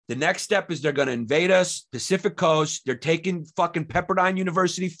The next step is they're going to invade us, Pacific Coast. They're taking fucking Pepperdine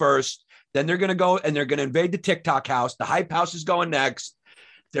University first. Then they're going to go and they're going to invade the TikTok house. The Hype House is going next.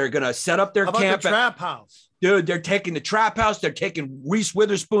 They're going to set up their camp. The Trap House? Dude, they're taking the Trap House. They're taking Reese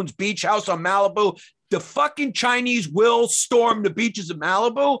Witherspoon's beach house on Malibu. The fucking Chinese will storm the beaches of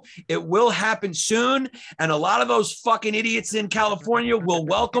Malibu. It will happen soon. And a lot of those fucking idiots in California will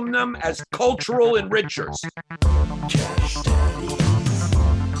welcome them as cultural enrichers. Cash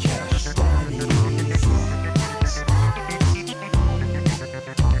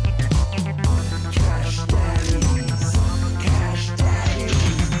Daddies. Cash Daddies. Cash Daddies.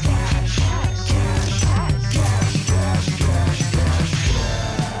 Cash Daddies.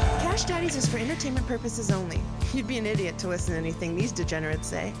 Cash Daddies is for entertainment purposes only. You'd be an idiot to listen to anything these degenerates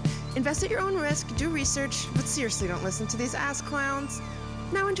say. Invest at your own risk, do research, but seriously don't listen to these ass clowns.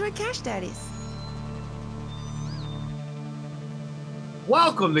 Now enjoy Cash Daddies.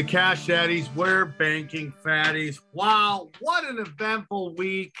 Welcome to Cash Daddies. We're banking fatties. Wow, what an eventful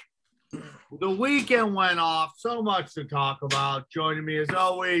week. The weekend went off. So much to talk about. Joining me as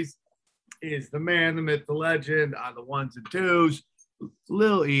always is the man, the myth, the legend on the ones and twos,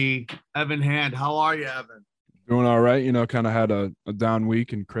 Lil E, Evan Hand. How are you, Evan? Doing all right. You know, kind of had a down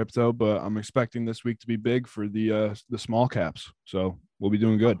week in crypto, but I'm expecting this week to be big for the small caps. So we'll be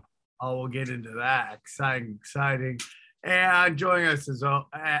doing good. Oh, we'll get into that. Exciting. And joining us is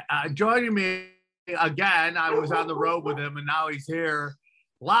joining me again. I was on the road with him, and now he's here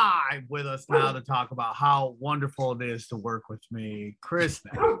live with us now to talk about how wonderful it is to work with me, Chris.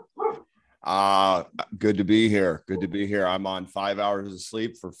 Good to be here. I'm on 5 hours of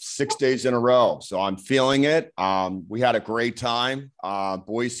sleep for 6 days in a row, so I'm feeling it. We had a great time.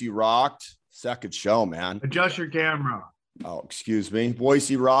 Boise rocked. Second show, man. Adjust your camera. Oh, excuse me.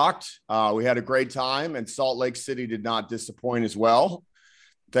 Boise rocked. We had a great time, and Salt Lake City did not disappoint as well.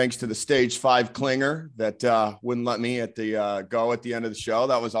 Thanks to the Stage 5 clinger that wouldn't let me at the go at the end of the show.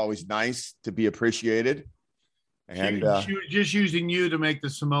 That was always nice to be appreciated. And she was just using you to make the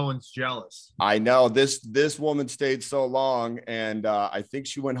Samoans jealous. I know this woman stayed so long, and I think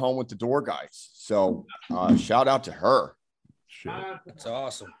she went home with the door guys. So shout out to her. That's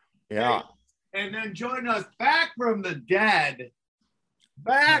awesome. Yeah. And then join us back from the dead.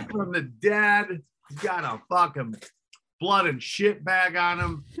 He's got a fucking blood and shit bag on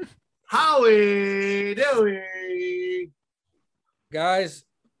him. How we doing? Guys,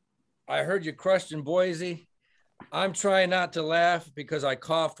 I heard you crushed in Boise. I'm trying not to laugh because I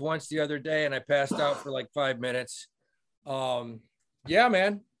coughed once the other day and I passed out for like 5 minutes. Yeah,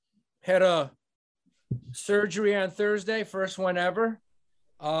 man. Had a surgery on Thursday, first one ever.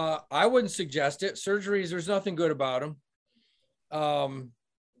 I wouldn't suggest it. Surgeries, there's nothing good about them.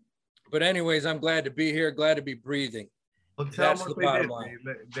 But anyways, I'm glad to be here, glad to be breathing. Well, tell them what they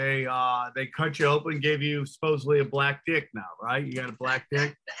did. They cut you open, gave you supposedly a black dick now, right? You got a black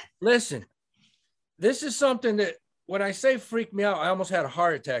dick? Listen, this is something that when I say freak me out, I almost had a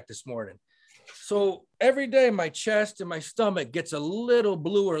heart attack this morning. So every day my chest and my stomach gets a little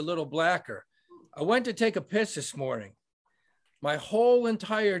bluer, a little blacker. I went to take a piss this morning. My whole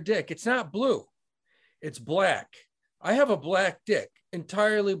entire dick, it's not blue, it's black. I have a black dick,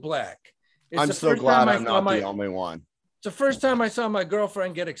 entirely black. I'm so glad I'm not the only one. It's the first time I saw my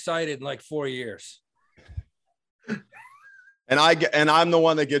girlfriend get excited in like 4 years. And I'm the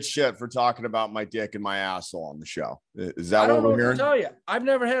one that gets shit for talking about my dick and my asshole on the show. Is that what we're hearing? I tell you, I've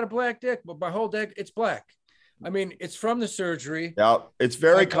never had a black dick, but my whole dick, it's black. I mean, it's from the surgery. Yeah, it's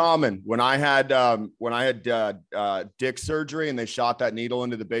very common. When I had dick surgery and they shot that needle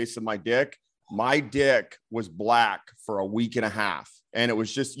into the base of my dick was black for a week and a half. And it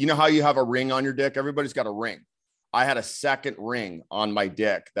was just, you know how you have a ring on your dick? Everybody's got a ring. I had a second ring on my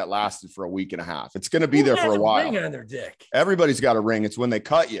dick that lasted for a week and a half. It's going to be there for a while. Ring on their dick. Everybody's got a ring. It's when they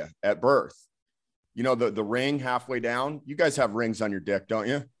cut you at birth. You know, the ring halfway down. You guys have rings on your dick, don't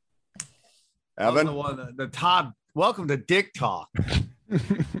you? Evan? The top. Welcome to Dick Talk.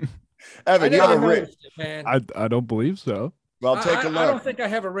 Evan, you have a ring. Man. I don't believe so. Well, take a look. I don't think I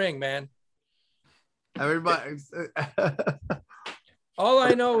have a ring, man. Everybody. All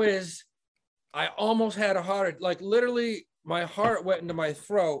I know is I almost had a heart, like literally my heart went into my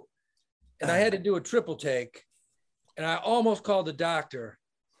throat and I had to do a triple take. And I almost called the doctor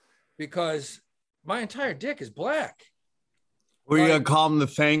because my entire dick is black. Were you going to call him to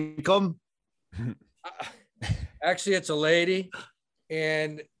thank him? Actually, it's a lady.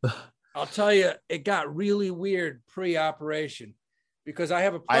 And I'll tell you, it got really weird pre-operation because I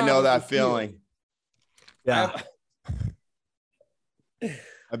have a problem. I know that feeling. Yeah.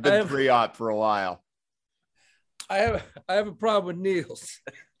 I've been pre-op for a while. I have a problem with needles.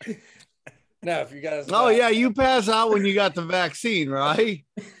 Now, if you guys, Oh yeah, you pass out when you got the vaccine, right?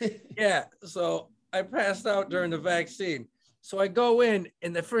 yeah. So I passed out during the vaccine. So I go in,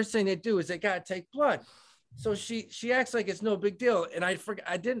 and the first thing they do is they gotta take blood. So she acts like it's no big deal, and I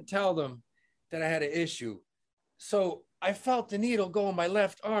didn't tell them that I had an issue. So I felt the needle go in my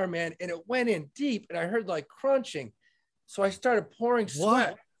left arm, man, and it went in deep, and I heard like crunching. So I started pouring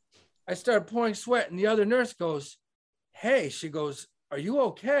sweat. I started pouring sweat, and the other nurse goes, "Hey," she goes, "Are you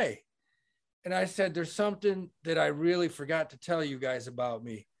okay?" And I said, "There's something that I really forgot to tell you guys about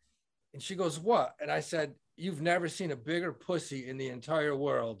me." And she goes, "What?" And I said, "You've never seen a bigger pussy in the entire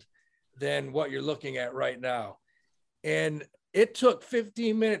world than what you're looking at right now." And it took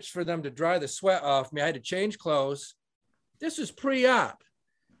 15 minutes for them to dry the sweat off me. I had to change clothes. This was pre-op.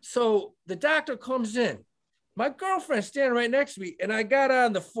 So the doctor comes in. My girlfriend's standing right next to me, and I got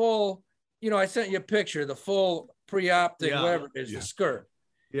on the full, I sent you a picture, the full pre-op thing, whatever it is, the skirt.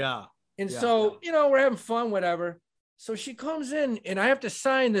 Yeah. And so, we're having fun, whatever. So she comes in, and I have to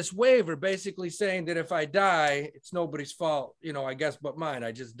sign this waiver basically saying that if I die, it's nobody's fault, I guess, but mine.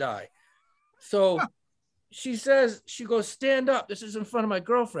 I just die. So she says, she goes, "Stand up." This is in front of my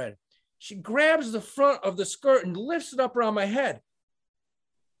girlfriend. She grabs the front of the skirt and lifts it up around my head.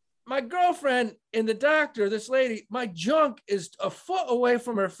 My girlfriend and the doctor, this lady, my junk is a foot away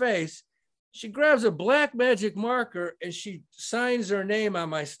from her face. She grabs a black magic marker and she signs her name on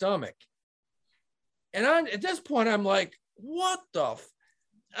my stomach. And at this point, I'm like, what the?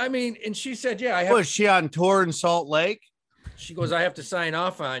 And she said, "Yeah, I have." Was she on tour in Salt Lake? She goes, "I have to sign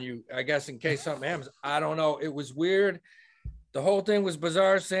off on you, I guess, in case something happens." I don't know. It was weird. The whole thing was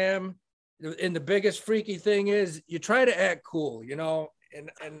bizarre, Sam. And the biggest freaky thing is you try to act cool,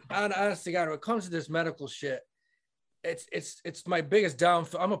 and honestly, God, when it comes to this medical shit, it's my biggest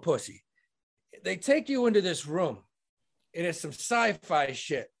downfall. I'm a pussy. They take you into this room and it's some sci-fi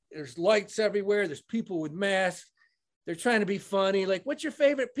shit. There's lights everywhere. There's people with masks. They're trying to be funny. Like, "What's your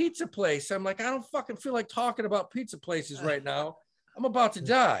favorite pizza place?" I'm like, "I don't fucking feel like talking about pizza places right now. I'm about to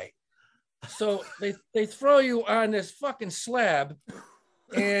die." So they throw you on this fucking slab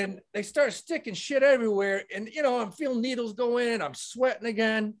and they start sticking shit everywhere. And, I'm feeling needles go in. I'm sweating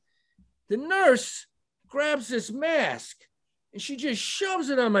again. The nurse grabs this mask and she just shoves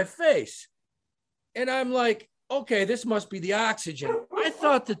it on my face. And I'm like, okay, this must be the oxygen. I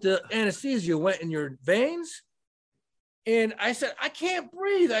thought that the anesthesia went in your veins. And I said, "I can't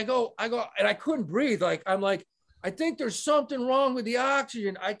breathe." I go, and I couldn't breathe. I'm like, "I think there's something wrong with the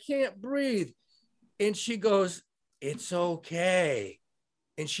oxygen. I can't breathe." And she goes, "It's okay."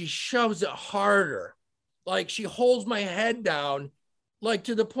 And she shoves it harder. Like, she holds my head down, like,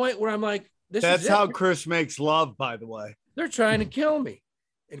 to the point where I'm like, That's how Chris makes love, by the way. They're trying to kill me.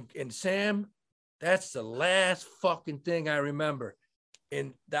 And Sam, that's the last fucking thing I remember.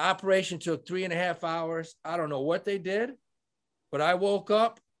 And the operation took 3.5 hours. I don't know what they did, but I woke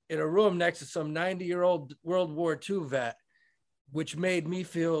up in a room next to some 90-year-old World War II vet, which made me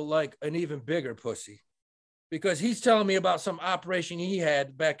feel like an even bigger pussy, because he's telling me about some operation he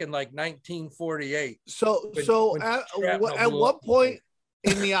had back in like 1948. At what point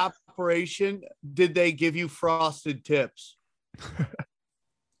in the operation did they give you frosted tips?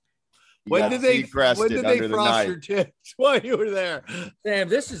 When did they frost your tips while you were there? Sam,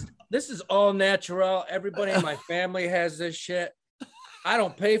 this is all natural. Everybody in my family has this shit. I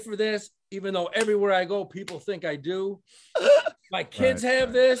don't pay for this, even though everywhere I go, people think I do. My kids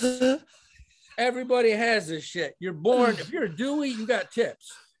have this. Everybody has this shit. You're born, if you're a Dewey, you got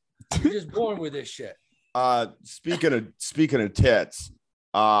tips. You're just born with this shit. Speaking of tits,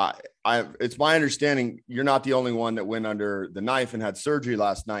 it's my understanding you're not the only one that went under the knife and had surgery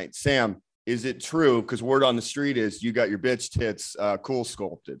last night. Sam, is it true? Because word on the street is you got your bitch tits cool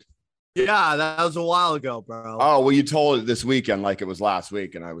sculpted. Yeah, that was a while ago, bro. Oh, well, you told it this weekend like it was last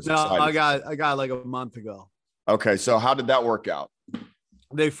week, and I was excited. I got like a month ago. Okay, so how did that work out?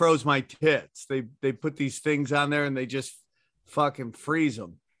 They froze my tits. They put these things on there and they just fucking freeze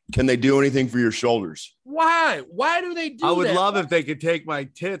them. Can they do anything for your shoulders? Why? Why do they do that? I would love if they could take my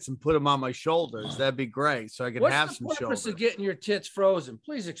tits and put them on my shoulders. That'd be great. So I could have some shoulders. What's the purpose of getting your tits frozen?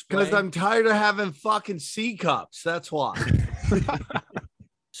 Please explain. Because I'm tired of having fucking C cups. That's why.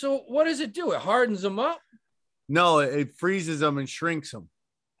 So what does it do? It hardens them up? No, it freezes them and shrinks them.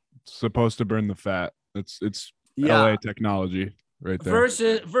 It's supposed to burn the fat. It's LA technology. right there.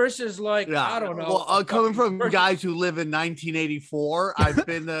 versus like I don't know. Well, a coming fucking from versus- guys who live in 1984, I've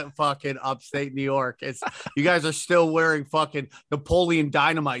been to fucking upstate New York. It's you guys are still wearing fucking Napoleon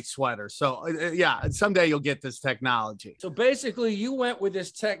Dynamite sweaters. So yeah, someday you'll get this technology. So basically, you went with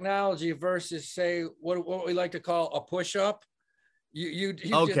this technology versus say what we like to call a push up. You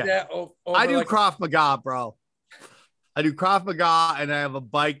Okay. did that. I do like, Krav Maga, bro. I do Krav Maga, and I have a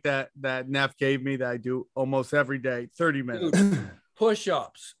bike that Neff gave me that I do almost every day, 30 minutes. dude, push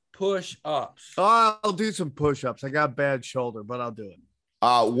ups. Oh, I'll do some push-ups. I got a bad shoulder, but I'll do it.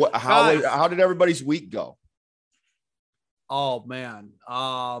 How did everybody's week go? Oh man.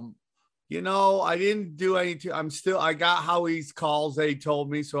 I didn't do anything. I got Howie's calls they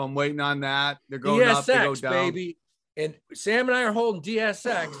told me, so I'm waiting on that. They're going up, they go DSX, down. baby. And Sam and I are holding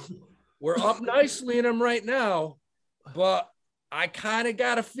DSX. We're up nicely in them right now, but I kind of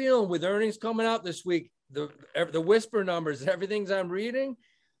got a feeling with earnings coming out this week, the whisper numbers, everything's I'm reading.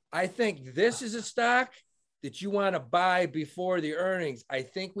 I think this is a stock that you want to buy before the earnings. I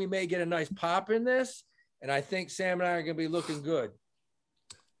think we may get a nice pop in this, and I think Sam and I are going to be looking good.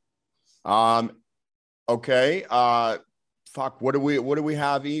 Okay. Fuck. What do we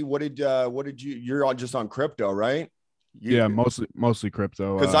have? What did you? You're all just on crypto, right? Yeah, mostly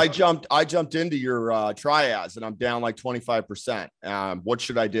crypto. Because I jumped into your triads and I'm down like 25%. What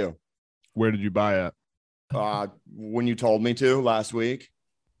should I do? Where did you buy it? When you told me to last week.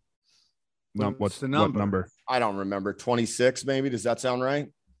 No, What's the what number? number? I don't remember. 26 maybe. Does that sound right?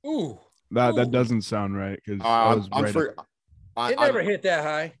 Ooh, That doesn't sound right because I was it never hit that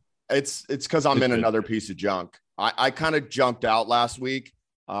high. It's because I'm in another piece of junk. I kind of jumped out last week.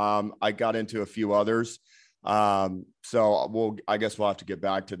 I got into a few others. So I guess we'll have to get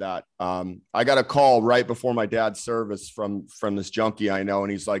back to that. I got a call right before my dad's service from this junkie I know.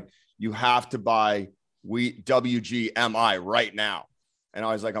 And he's like, you have to buy WGMI right now. And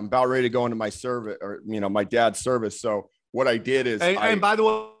I was like, I'm about ready to go into my service or, my dad's service. So what I did is, and by the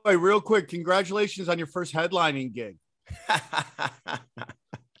way, real quick, congratulations on your first headlining gig.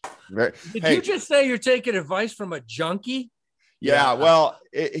 Did you just say you're taking advice from a junkie? Yeah, well,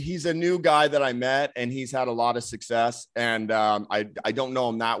 he's a new guy that I met, and he's had a lot of success. And I don't know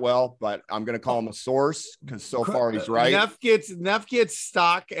him that well, but I'm going to call him a source because so far he's right. Neff gets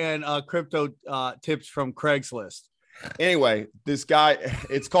stock and crypto tips from Craigslist. Anyway, this guy,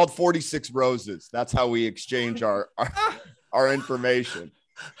 it's called 46 Roses. That's how we exchange our information.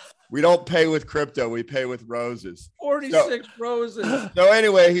 We don't pay with crypto. We pay with roses. 46 roses. So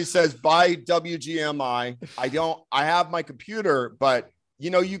anyway, he says, buy WGMI. I have my computer, but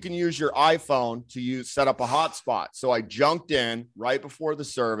you can use your iPhone to set up a hotspot. So I junked in right before the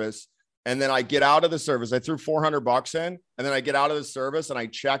service. And then I get out of the service. I threw $400 in, and then I get out of the service and I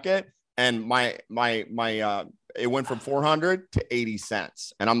check it. And my it went from 400 to 80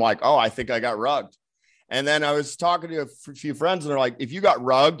 cents. And I'm like, oh, I think I got rugged. And then I was talking to a few friends, and they're like, if you got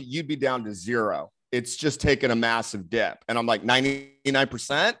rugged, you'd be down to zero. It's just taken a massive dip. And I'm like, 99%?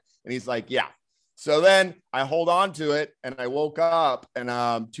 And he's like, yeah. So then I hold on to it, and I woke up and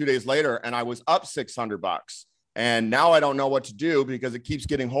 2 days later, and I was up $600. And now I don't know what to do because it keeps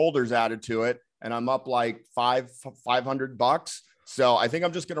getting holders added to it. And I'm up like $500. So I think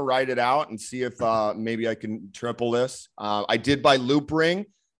I'm just going to write it out and see if maybe I can triple this. I did buy Loop Ring.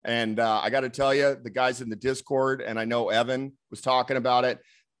 And I got to tell you, the guys in the Discord, and I know Evan was talking about it.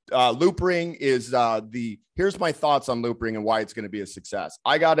 Loop Ring is here's my thoughts on Loop Ring and why it's going to be a success.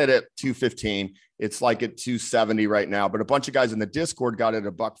 I got it at 215. It's like at 270 right now, but a bunch of guys in the Discord got it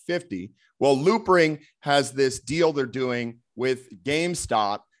at $150. Well, Loop Ring has this deal they're doing with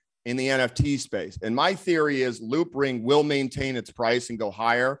GameStop in the NFT space. And my theory is Loop Ring will maintain its price and go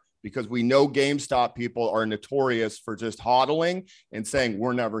higher because we know GameStop people are notorious for just hodling and saying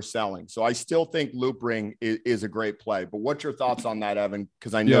we're never selling. So I still think Loop Ring is a great play. But what's your thoughts on that, Evan?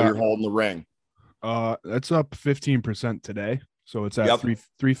 Because I know you're holding the ring. That's up 15% today. So it's at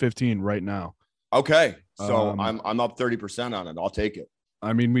 315 right now. Okay. So I'm up 30% on it. I'll take it.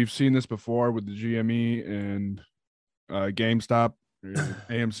 I mean, we've seen this before with the GME and GameStop,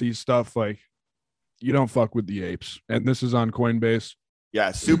 AMC stuff. Like, you don't fuck with the apes. And this is on Coinbase.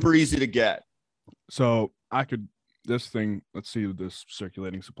 Yeah, super easy to get. So let's see this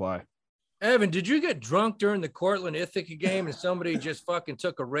circulating supply. Evan, did you get drunk during the Cortland Ithaca game and somebody just fucking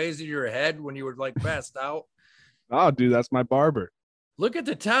took a razor to your head when you were like passed out? Oh, dude, that's my barber. Look at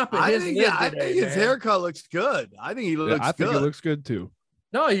the top of I his think head his haircut looks good. I think he looks good. I think it looks good too.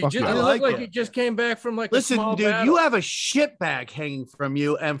 No, he Fuck just yeah. it I looked like like it. he just came back from like Listen, a small dude, battle. you have a shit bag hanging from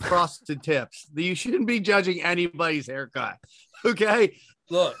you and frosted tips. You shouldn't be judging anybody's haircut. Okay.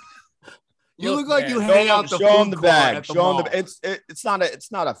 Look, You look like man, you hang out the show him food the court bag. at the Show him mall.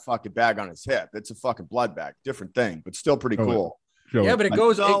 it's not a fucking bag on his hip. It's a fucking blood bag. Different thing, but still pretty Show it. cool. Show Yeah, it. but it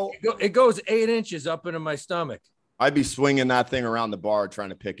goes So- it goes 8 inches up into my stomach. I'd be swinging that thing around the bar trying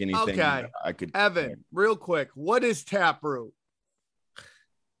to pick anything Okay. that I could. Evan, real quick, what is Taproot?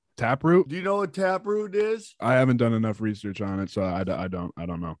 Taproot. Do you know what Taproot is? I haven't done enough research on it, so I don't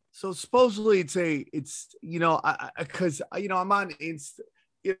know. So supposedly it's because I'm on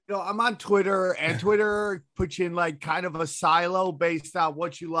I'm on Twitter, and Twitter puts you in like kind of a silo based on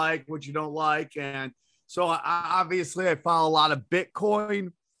what you like, what you don't like, and so obviously I follow a lot of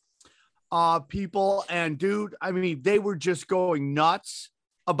Bitcoin people, and dude, I mean they were just going nuts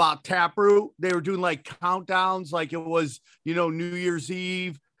about Taproot. They were doing like countdowns, like it was New Year's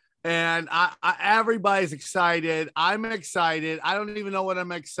Eve. And everybody's excited. I'm excited. I don't even know what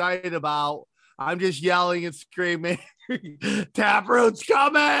I'm excited about. I'm just yelling and screaming. Taproot's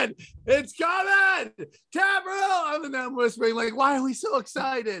coming. It's coming. Taproot. And then I'm whispering, like, why are we so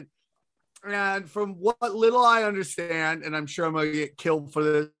excited? And from what little I understand, and I'm sure I'm going to get killed for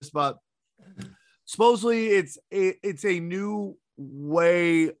this, but supposedly it's a new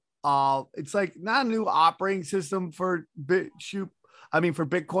way of, it's like not a new operating system for for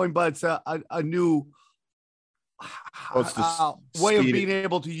Bitcoin, but it's a new way of being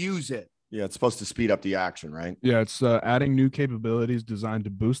able to use it. Yeah, it's supposed to speed up the action, right? Yeah, it's adding new capabilities designed to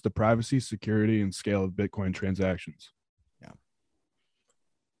boost the privacy, security, and scale of Bitcoin transactions. Yeah,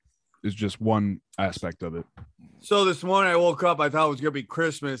 is just one aspect of it. So this morning I woke up, I thought it was going to be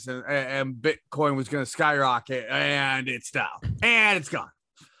Christmas and Bitcoin was going to skyrocket, and it's down, and it's gone,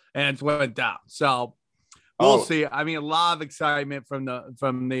 and it went down. So we'll see. I mean, a lot of excitement from the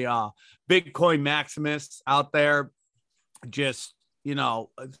Bitcoin Maximists out there. Just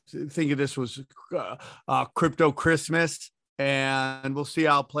thinking this was crypto Christmas, and we'll see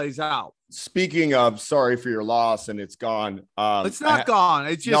how it plays out. Speaking of, sorry for your loss, and it's gone. It's not gone.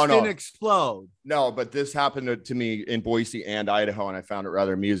 It just didn't explode. No, but this happened to me in Boise and Idaho, and I found it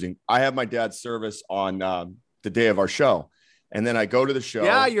rather amusing. I have my dad's service on the day of our show, and then I go to the show.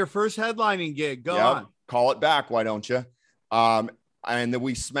 Yeah, your first headlining gig. Go on. Call it back, why don't you? And then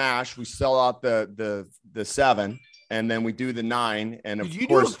we sell out the 7, and then we do the 9. And did you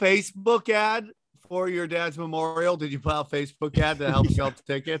do a Facebook ad for your dad's memorial? Did you put out a Facebook ad to help sell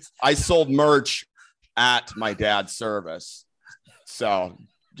tickets? I sold merch at my dad's service. So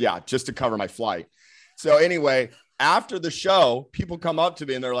yeah, just to cover my flight. So anyway, after the show, people come up to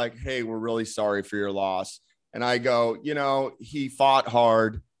me and they're like, "Hey, we're really sorry for your loss." And I go, he fought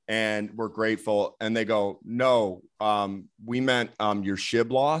hard and we're grateful. And they go, "No, we meant your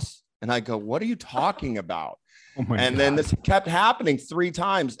SHIB loss." And I go, "What are you talking about?" Oh my and God. then this kept happening 3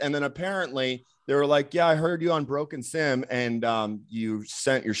 times. And then apparently they were like, "Yeah, I heard you on Broken Sim, and you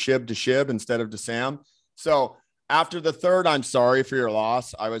sent your SHIB to SHIB instead of to Sam." So after the 3rd, "I'm sorry for your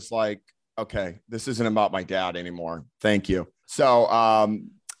loss," I was like, okay, this isn't about my dad anymore. Thank you. So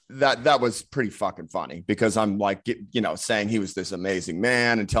that was pretty fucking funny, because I'm like, saying he was this amazing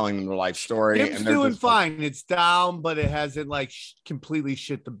man and telling them the life story. It's and they're doing just like, fine. It's down, but it hasn't like completely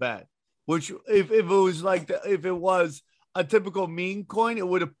shit the bed. Which if it was if it was a typical meme coin, it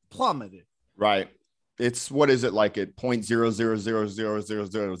would have plummeted. right. It's, what is it, like at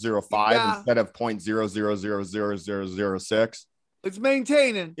 0.00000005 Yeah. instead of 0.00000006? It's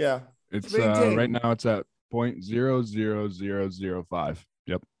maintaining. Yeah. It's maintained. right now it's at 0.00005.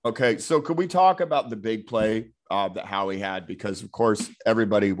 Yep. Okay, so could we talk about the big play that Howie had? Because of course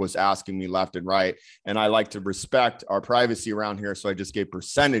everybody was asking me left and right, and I like to respect our privacy around here, so I just gave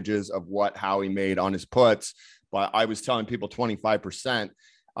percentages of what Howie made on his puts. But I was telling people 25%.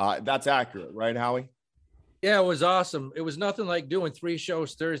 That's accurate, right, Howie? Yeah, it was awesome. It was nothing like doing 3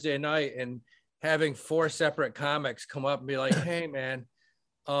 shows Thursday night and having 4 separate comics come up and be like, "Hey man,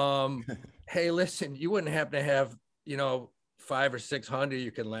 hey, listen, you wouldn't happen to have, 500 or 600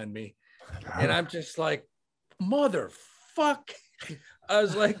 you can lend me?" And I'm just like, motherfuck. I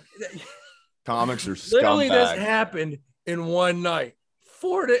was like, Comics are literally this scumbags. happened in one night.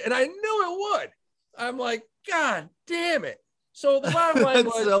 And I knew it would. I'm like, God damn it. So the bottom line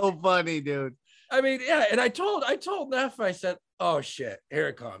That's was, so funny, dude. I mean, yeah. And I told Neff, I said, "Oh shit, here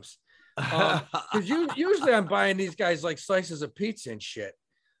it comes." Because usually I'm buying these guys like slices of pizza and shit.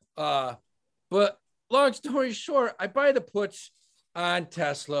 But long story short, I buy the puts on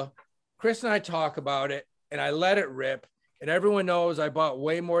Tesla. Chris and I talk about it, and I let it rip. And everyone knows I bought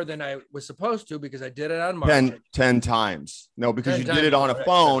way more than I was supposed to, because I did it on market. 10 times. No, because 10 you did it on a times.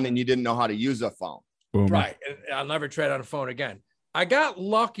 phone and you didn't know how to use a phone. Boom. Right. And I'll never trade on a phone again. I got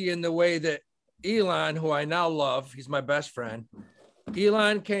lucky in the way that Elon, who I now love, he's my best friend,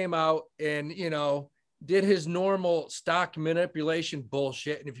 Elon came out and, did his normal stock manipulation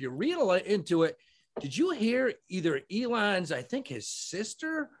bullshit. And if you read into it, did you hear either Elon's, I think his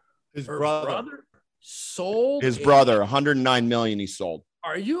sister, His or brother. sold His brother, 109 million he sold.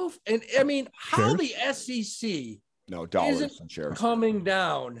 Are you? And I mean, how Shares? the SEC No, dollars Isn't and shares. coming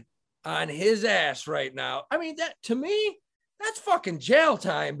down on his ass right now. I mean, that to me, that's fucking jail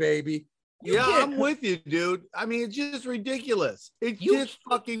time, baby. You Yeah, can't- I'm with you, dude. I mean, it's just ridiculous. It's You- just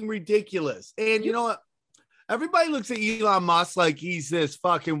fucking ridiculous. And you know what? Everybody looks at Elon Musk like he's this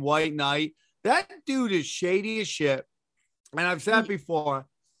fucking white knight. That dude is shady as shit. And I've said before,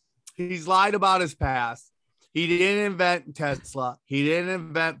 he's lied about his past. He didn't invent Tesla. He didn't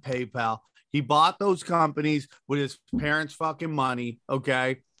invent PayPal. He bought those companies with his parents' fucking money.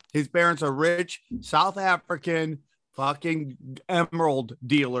 Okay. His parents are rich South African fucking emerald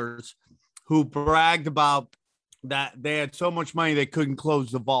dealers who bragged about that they had so much money they couldn't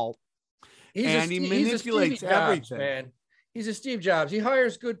close the vault. He's And he he's manipulates Steve Jobs, everything. man. He's a Steve Jobs. He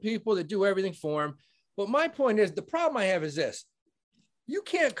hires good people that do everything for him. But my point is, the problem I have is this: you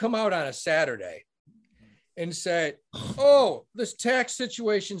can't come out on a Saturday and say, "Oh, this tax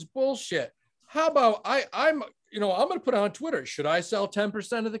situation's bullshit." How about I'm going to put on Twitter, should I sell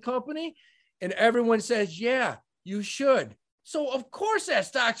 10% of the company? And everyone says, yeah, you should. So of course that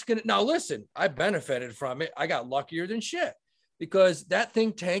stock's gonna. Now listen, I benefited from it. I got luckier than shit because that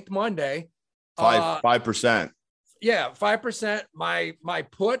thing tanked Monday. 5%. Yeah, 5%. My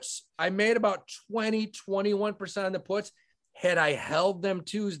puts, I made about 21% on the puts. Had I held them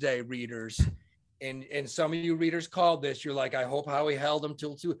Tuesday, readers, and some of you readers called this, you're like, I hope Howie held them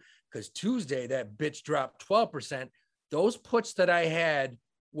till 2, because Tuesday that bitch dropped 12%. Those puts that I had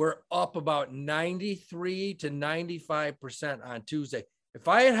were up about 93 to 95% on Tuesday. If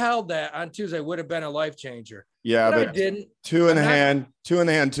I had held that on Tuesday, it would have been a life changer. Yeah, But I but didn't. two in the I'm not-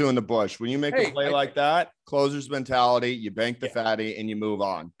 hand, two in the bush. When you make Hey, a play I- like that, closer's mentality, you bank the Yeah. fatty and you move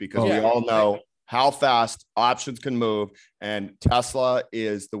on because Yeah. we all know how fast options can move. And Tesla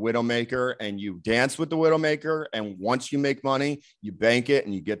is the widowmaker, and you dance with the widowmaker. And once you make money, you bank it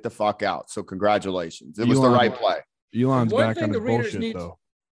and you get the fuck out. So congratulations. It was the Elon- right play. Elon's One back thing on his the readers bullshit need- though.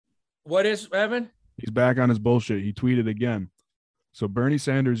 What is, Evan? He's back on his bullshit. He tweeted again. So Bernie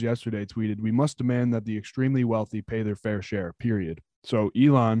Sanders yesterday tweeted, "We must demand that the extremely wealthy pay their fair share, period." So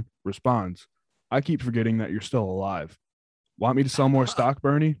Elon responds, "I keep forgetting that you're still alive. Want me to sell more stock,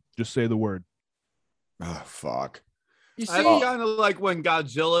 Bernie? Just say the word." Oh, fuck. You I see, kind of like when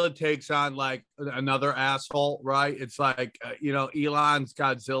Godzilla takes on like another asshole, right? It's like, Elon's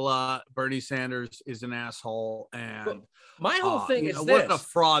Godzilla, Bernie Sanders is an asshole. And my whole thing is what a this.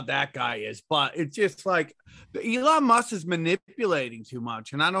 fraud that guy is. But it's just like Elon Musk is manipulating too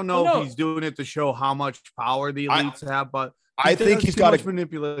much. And I don't know Well, no. if he's doing it to show how much power the elites have, but I think does he's too got much a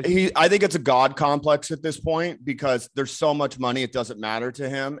manipulation. I think it's a God complex at this point because there's so much money, it doesn't matter to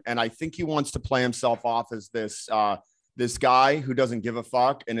him. And I think he wants to play himself off as this guy who doesn't give a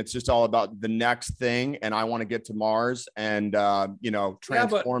fuck. And it's just all about the next thing. And I want to get to Mars and,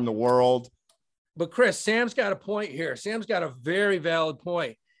 transform the world. But Chris, Sam's got a point here. Sam's got a very valid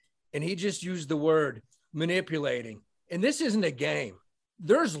point, and he just used the word manipulating. And this isn't a game.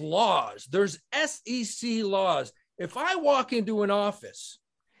 There's laws. There's SEC laws. If I walk into an office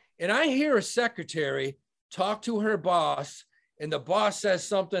and I hear a secretary talk to her boss, and the boss says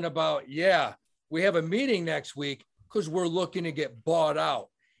something about, yeah, we have a meeting next week because we're looking to get bought out,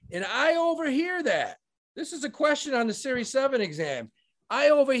 and I overhear that. This is a question on the Series 7 exam. I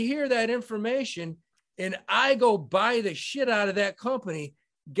overhear that information and I go buy the shit out of that company.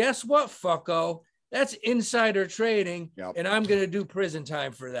 Guess what, fucko? That's insider trading. Yep. And I'm going to do prison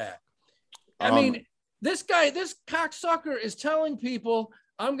time for that. I mean, this cocksucker is telling people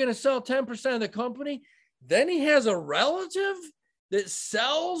I'm going to sell 10% of the company. Then he has a relative that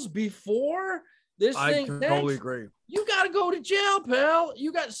sells before this I thing. totally agree. You got to go to jail, pal.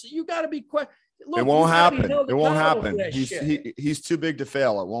 You got to be quick. Look, It won't you gotta be happen. held It won't accountable for happen. that shit. He's too big to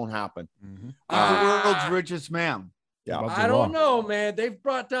fail. It won't happen. He's Ah. the world's richest man. Yeah. Above the I don't law. know, man. They've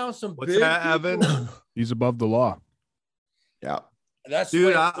brought down some What's big that, people. Evan? He's above the law. Yeah. That's the Dude,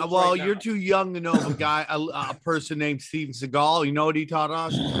 way it is right you're now. too young to know of a person named Steven Seagal. You know what he taught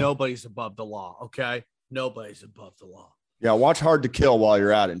us? Nobody's above the law. Okay, nobody's above the law. Yeah. Watch Hard to Kill while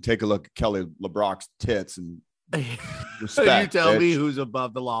you're at it and take a look at Kelly LeBrock's tits and respect. You tell me bitch. who's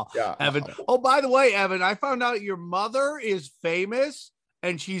above the law, Yeah. Evan. Oh, by the way, Evan, I found out your mother is famous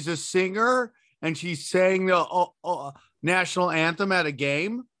and she's a singer and she sang the national anthem at a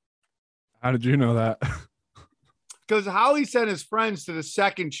game. How did you know that? Because Howie sent his friends to the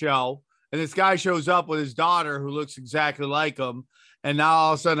second show and this guy shows up with his daughter who looks exactly like him. And now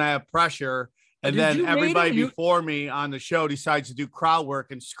all of a sudden I have pressure. And Did then you meet everybody him? before me on the show decides to do crowd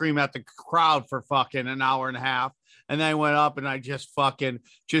work and scream at the crowd for fucking an hour and a half. And then I went up and I just fucking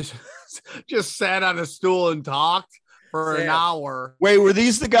just sat on a stool and talked for an Sam. hour. Wait, were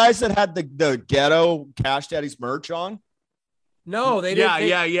these the guys that had the ghetto Cash Daddy's merch on? No, they didn't.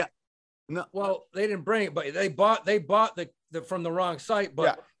 Yeah. No, Well, they didn't bring it, but they bought the from the wrong site.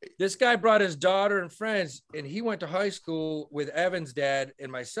 But Yeah. this guy brought his daughter and friends, and he went to high school with Evan's dad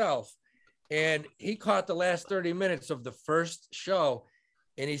and myself. And he caught the last 30 minutes of the first show.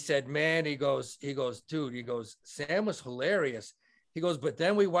 And he said, man, he goes, dude, he goes, Sam was hilarious. He goes, but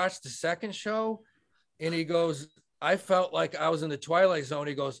then we watched the second show, and he goes, I felt like I was in the Twilight Zone.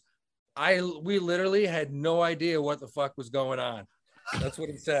 He goes, we literally had no idea what the fuck was going on. That's what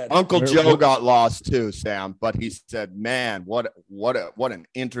he said. Uncle Where- Joe where- got lost too, Sam, but he said, "Man, what an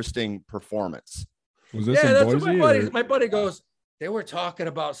interesting performance." Was this Yeah, in that's what Boise? my buddy goes, they were talking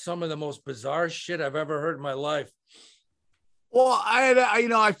about some of the most bizarre shit I've ever heard in my life. well,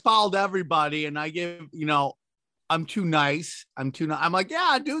 I followed everybody, and I give, I'm too nice. I'm like,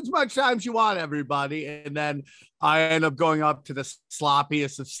 yeah, do as much time as you want, everybody. And then I end up going up to the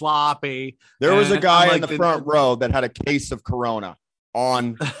sloppiest of sloppy. There was a And guy I'm in like the front row that had a case of Corona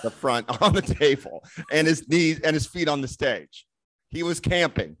on the front on the table, and his knees and his feet on the stage. He was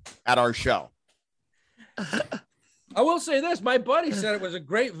camping at our show. I will say this, my buddy said it was a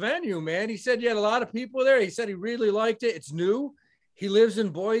great venue, man. He said you had a lot of people there. He said he really liked it. It's new. He lives in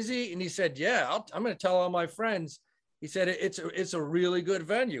Boise, and he said, yeah, I'm going to tell all my friends. He said it's a really good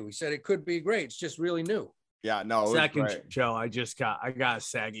venue. He said it could be great. It's just really new. Yeah, no, it was Second great. show, I got a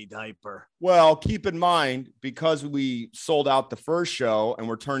saggy diaper. Well, keep in mind, because we sold out the first show and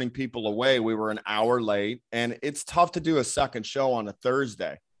we're turning people away, we were an hour late, and it's tough to do a second show on a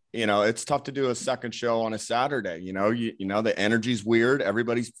Thursday. It's tough to do a second show on a Saturday. You know, the energy's weird.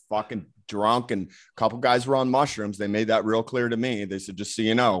 Everybody's fucking drunk, and a couple guys were on mushrooms. They made that real clear to me. They said, just so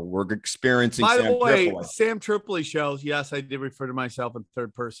you know, we're experiencing By the Sam way, Tripoli. Sam Tripoli shows, yes, I did refer to myself in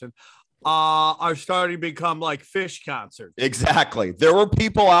third person, are starting to become like fish concerts Exactly. There were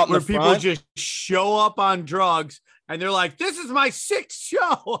people out in where the people front. just show up on drugs and they're like, this is my sixth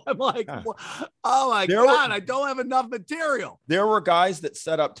show. I'm like, Yeah. oh my There were- God, I don't have enough material. There were guys that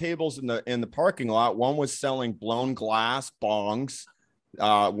set up tables in the parking lot. One was selling blown glass bongs.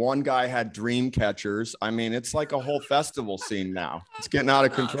 One guy had dream catchers. I mean, it's like a whole festival scene now. It's getting out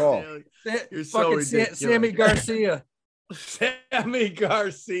of control. Oh, Sa- You're so Fucking ridiculous. Sammy Garcia. Sammy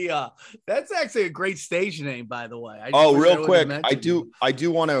Garcia. That's actually a great stage name, by the way. I just Oh, wish I real would've quick, mentioned you. I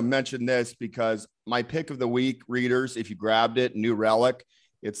do want to mention this because my pick of the week, readers, if you grabbed it, New Relic,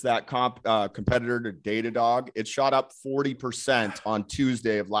 it's that competitor to Datadog. It shot up 40% on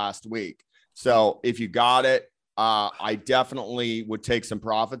Tuesday of last week. So if you got it, I definitely would take some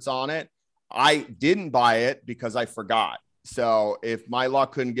profits on it. I didn't buy it because I forgot. So if my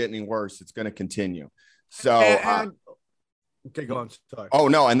luck couldn't get any worse, it's going to continue. So, okay, go on. Sorry. oh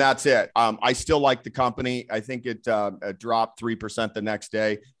no, and that's it. I still like the company. I think it dropped 3% the next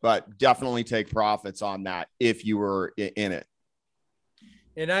day, but definitely take profits on that if you were in it.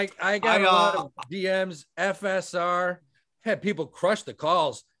 And I got a lot of DMs, FSR, had people crush the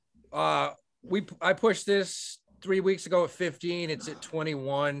calls. I pushed this 3 weeks ago at 15. It's at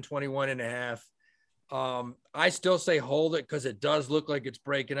 21 and a half. I still say hold it because it does look like it's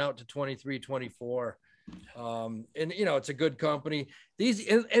breaking out to 23, 24. And it's a good company.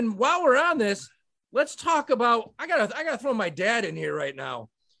 And while we're on this, let's talk about, I gotta throw my dad in here right now.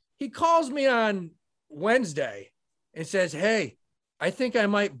 He calls me on Wednesday and says, hey, I think I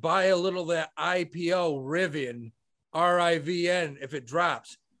might buy a little of that IPO Rivian, RIVN, if it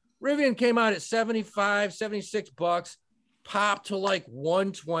drops. Rivian came out at 75, 76 bucks, popped to like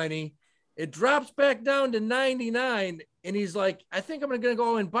 120. It drops back down to 99. And he's like, I think I'm going to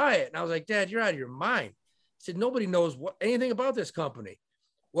go and buy it. And I was like, Dad, you're out of your mind. He said, nobody knows anything about this company.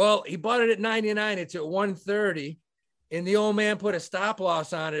 Well, he bought it at 99. It's at 130. And the old man put a stop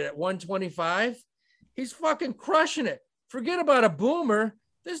loss on it at 125. He's fucking crushing it. Forget about a boomer.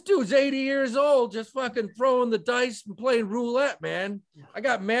 This dude's 80 years old, just fucking throwing the dice and playing roulette, man. I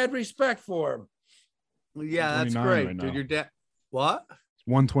got mad respect for him. Yeah, that's 29 great, right dude. now. Your dad, what? It's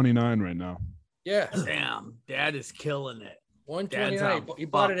 129 right now. Yeah, Damn, Dad is killing it. 129. Dad's He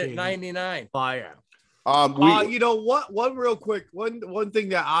bought it at fucking 99. Fire. We, You know what? One real quick, one thing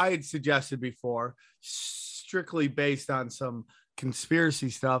that I had suggested before, strictly based on some conspiracy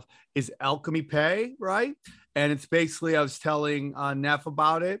stuff, is Alchemy Pay, right? And it's basically, I was telling Neff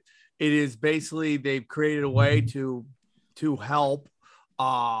about it. It is basically they've created a way to help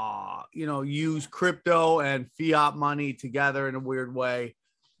use crypto and fiat money together in a weird way,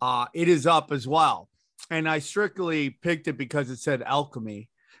 it is up as well. And I strictly picked it because it said alchemy.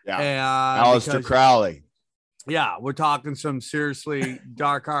 Yeah. And Aleister Crowley. yeah, we're talking some seriously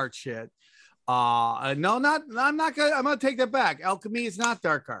dark art shit. I'm gonna take that back. Alchemy is not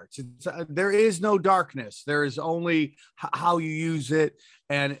dark arts. There is no darkness. There is only how you use it,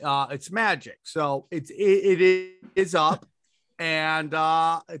 and it's magic. So it is up, and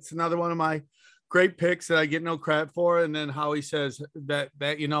it's another one of my great picks that I get no credit for. And then Howie says that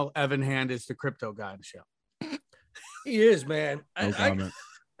Evan Hand is the crypto guy in the show. He is, man. No comment.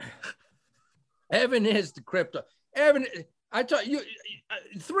 Evan is the crypto. Evan, I taught you,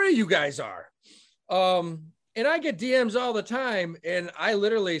 three of you guys are. And I get DMs all the time, and I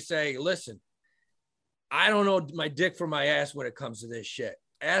literally say, listen, I don't know my dick from my ass when it comes to this shit.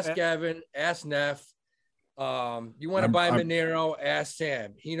 Ask Evan, ask Neff. You want to buy Monero, ask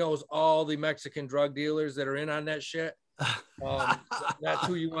Sam. He knows all the Mexican drug dealers that are in on that shit. That's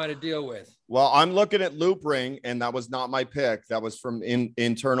who you want to deal with. Well, I'm looking at Loop Ring, and that was not my pick. That was from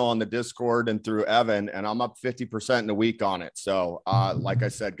internal on the Discord and through Evan, and I'm up 50% in a week on it. So, like I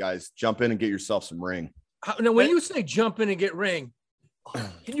said, guys, jump in and get yourself some Ring. Now, when you say jump in and get Ring,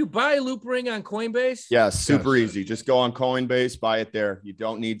 can you buy Loop Ring on Coinbase? Yeah, super easy. Just go on Coinbase, buy it there. You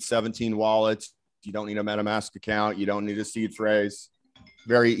don't need 17 wallets. You don't need a MetaMask account. You don't need a seed phrase.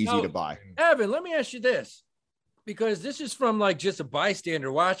 Very easy to buy. Evan, let me ask you this, because this is from like just a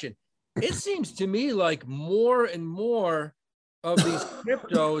bystander watching. It seems to me like more and more of these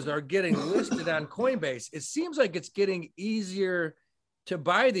cryptos are getting listed on Coinbase. It seems like it's getting easier to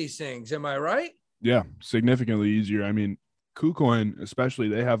buy these things. Am I right? Yeah, significantly easier. I mean, KuCoin, especially,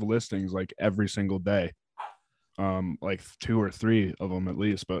 they have listings like every single day, like 2 or 3 of them at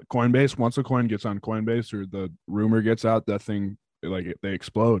least. But Coinbase, once a coin gets on Coinbase or the rumor gets out, that thing, like, they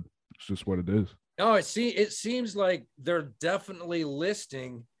explode. It's just what it is. No, it seems like they're definitely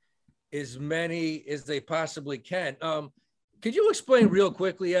listing as many as they possibly can. Could you explain real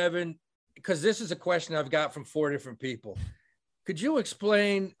quickly, Evan, because this is a question I've got from 4 different people. Could you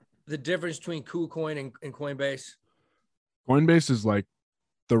explain the difference between KuCoin and Coinbase? Coinbase is like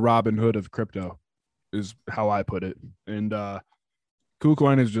the Robin Hood of crypto, is how I put it. And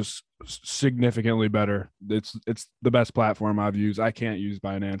KuCoin is just significantly better. It's the best platform I've used. I can't use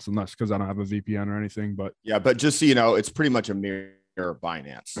Binance unless because I don't have a VPN or anything. But yeah, but just so you know, it's pretty much a mirror of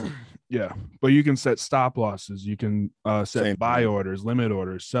Binance. Yeah, but you can set stop losses. You can set Same buy thing. orders, limit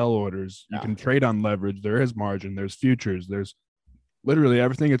orders, sell orders. You Yeah. can trade on leverage. There is margin. There's futures. There's literally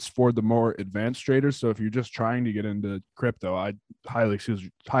everything. It's for the more advanced traders. So if you're just trying to get into crypto, I highly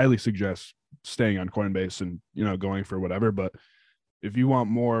suggest staying on Coinbase and going for whatever. But if you want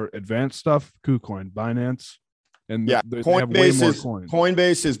more advanced stuff, KuCoin, Binance, and Yeah, they have way Coinbase more is coins.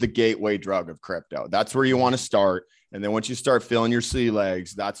 Coinbase is the gateway drug of crypto. That's where you want to start. And then once you start filling your sea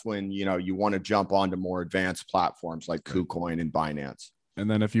legs, that's when you want to jump onto more advanced platforms like KuCoin and Binance. And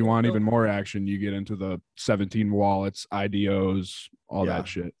then if you want even more action, you get into the 17 wallets, IDOs, all Yeah. that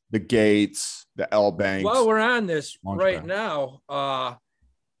shit. The Gates, the L Banks. While we're on this Launchpad. right now,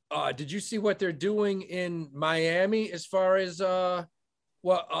 did you see what they're doing in Miami as far as I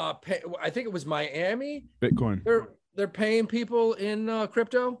think it was Miami. Bitcoin. They're paying people in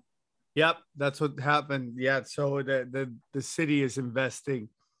crypto. Yep, that's what happened. Yeah, so the city is investing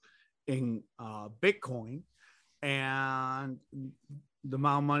in Bitcoin, and the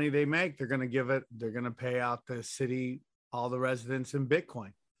amount of money they make, they're going to pay out the city, all the residents in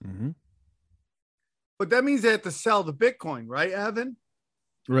Bitcoin. Mm-hmm. But that means they have to sell the Bitcoin, right, Evan?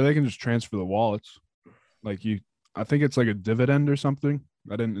 Or they can just transfer the wallets. I think it's like a dividend or something.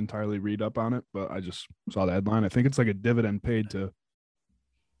 I didn't entirely read up on it, but I just saw the headline. I think it's like a dividend paid to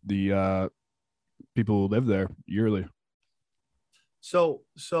the people who live there yearly. So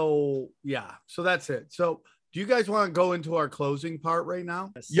yeah, so that's it. So do you guys want to go into our closing part right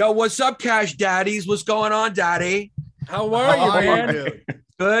now? Yo, what's up, Cash Daddies? What's going on, Daddy? How are you, man? dude?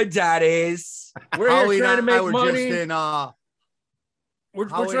 Good, Daddies. We're Howie here trying to and I make were money. just in We're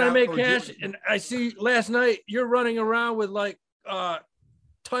Howie trying to and I make were cash, just- and I see last night you're running around with like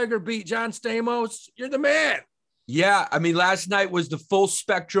Tiger beat John Stamos. You're the man. Yeah, I mean, last night was the full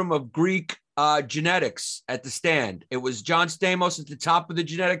spectrum of Greek genetics at the stand. It was John Stamos at the top of the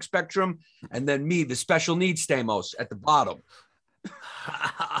genetic spectrum, and then me, the special needs Stamos, at the bottom.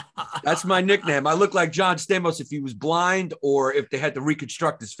 That's my nickname. I look like John Stamos if he was blind or if they had to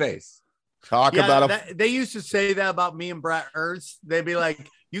reconstruct his face. Talk Yeah, about they used to say that about me and Brett Ernst. They'd be like,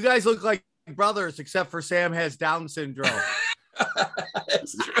 "You guys look like brothers, except for Sam has Down syndrome."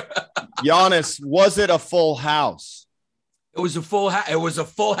 That's true. Giannis, was it a full house? It was a full house. It was a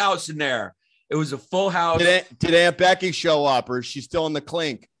full house in there. It was a full house. Did Aunt Becky show up, or is she still in the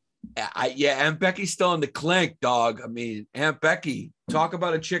clink? Yeah, Aunt Becky's still in the clink, dog. I mean, Aunt Becky, talk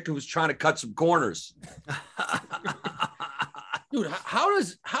about a chick who was trying to cut some corners. Dude, how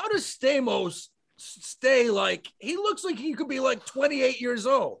does Stamos stay like? He looks like he could be like 28 years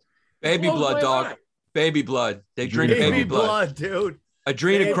old. Baby Blows blood, my dog. mind. Baby blood. They drink baby blood. dude.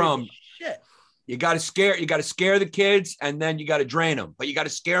 Adrenochrome. Shit. You got to scare the kids, and then you got to drain them. But you got to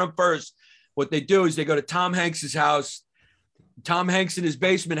scare them first. What they do is they go to Tom Hanks's house. Tom Hanks in his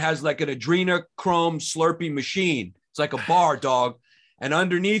basement has like an adrenochrome slurpee machine. It's like a bar, dog. And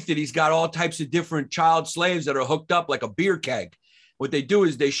underneath it, he's got all types of different child slaves that are hooked up like a beer keg. What they do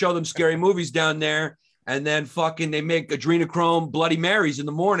is they show them scary movies down there, and then fucking they make adrenochrome Bloody Marys in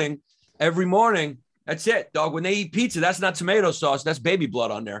the morning. Every morning. That's it, dog. When they eat pizza, that's not tomato sauce. That's baby blood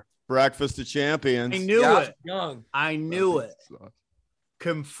on there. Breakfast of Champions. I knew Yeah. it. Young. I knew it.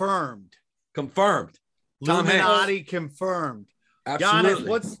 Confirmed. Confirmed. Tom Hanks. Illuminati confirmed.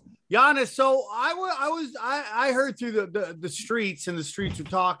 Absolutely. Giannis? So I heard through the streets, and the streets were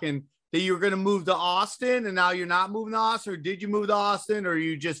talking that you were going to move to Austin, and now you're not moving to Austin. Or did you move to Austin, or are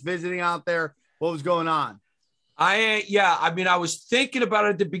you just visiting out there? What was going on? I was thinking about it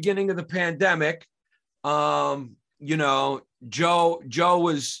at the beginning of the pandemic. Joe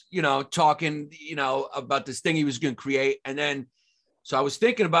was, talking, about this thing he was going to create. And then, so I was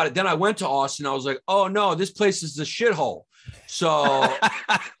thinking about it. Then I went to Austin. I was like, oh no, this place is a shithole. So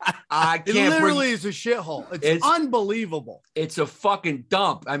I can't. It literally is a shithole. It's unbelievable. It's a fucking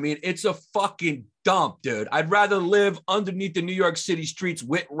dump. I mean, it's a fucking dump, dude. I'd rather live underneath the New York City streets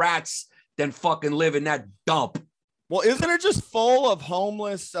with rats than fucking live in that dump. Well, isn't it just full of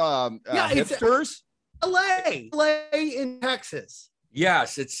homeless hipsters? LA in Texas.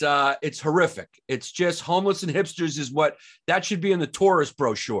 Yes, it's horrific. It's just homeless and hipsters is what that should be in the tourist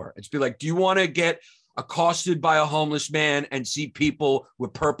brochure. It's be like, do you want to get accosted by a homeless man and see people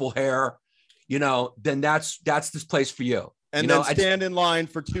with purple hair? Then that's this place for you. And then stand in line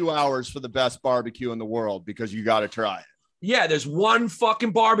for 2 hours for the best barbecue in the world because you got to try it. Yeah, there's one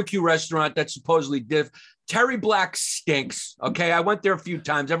fucking barbecue restaurant that's supposedly Terry Black stinks. Okay, I went there a few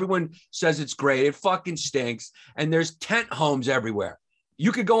times. Everyone says it's great. It fucking stinks. And there's tent homes everywhere.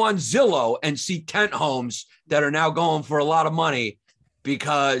 You could go on Zillow and see tent homes that are now going for a lot of money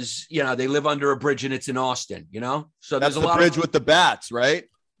because they live under a bridge and it's in Austin. So That's there's a the lot bridge of with the bats, right?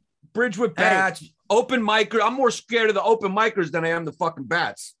 bridge with bats. Open micer. I'm more scared of the open micers than I am the fucking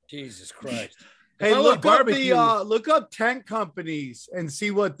bats. Jesus Christ. Hey, If I look want up look up tent companies and see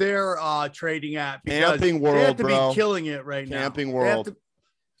what they're trading at. Because Camping they have World, to bro. be killing it right now. Camping They have World. to-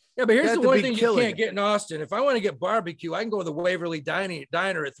 Yeah, but here's They the have to one be thing you killing can't it. get in Austin. If I want to get barbecue, I can go to the Waverly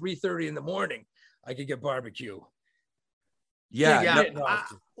Diner at 3:30 in the morning. I could get barbecue. Yeah. Yeah. Can't get in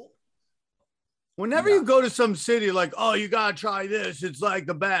Austin. Whenever you go to some city, like, oh, you gotta try this, it's like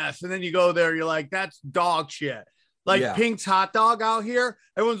the best, and then you go there, you're like, that's dog shit. Like Yeah. Pink's hot dog out here,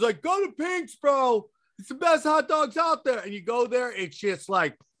 everyone's like, go to Pink's, bro. It's the best hot dogs out there. And you go there, it's just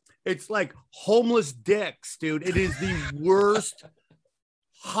like, it's like homeless dicks, dude. It is the worst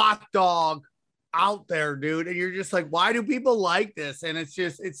hot dog out there, dude. And you're just like, why do people like this? And it's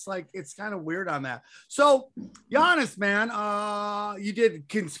just, it's like, it's kind of weird on that. So, Giannis, man, you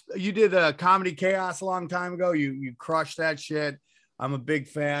did a Comedy Chaos a long time ago. You crushed that shit. I'm a big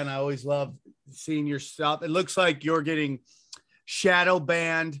fan. I always love seeing your stuff. It looks like you're getting shadow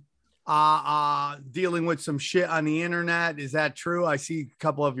banned, dealing with some shit on the internet. Is that true? I see a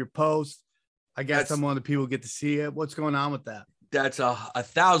couple of your posts. I guess That's- I'm one of the people who get to see it. What's going on with that? That's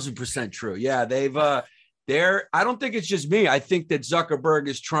 1,000% true. Yeah, they've I don't think it's just me. I think that Zuckerberg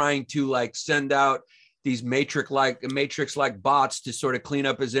is trying to like send out these matrix like bots to sort of clean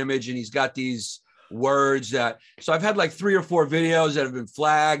up his image, and he's got these words that. So I've had like 3 or 4 videos that have been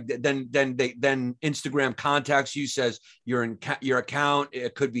flagged. Then Instagram contacts you, says your account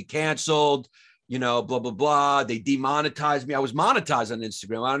it could be canceled. Blah blah blah. They demonetized me. I was monetized on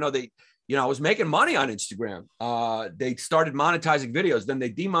Instagram. I don't know I was making money on Instagram. They started monetizing videos, then they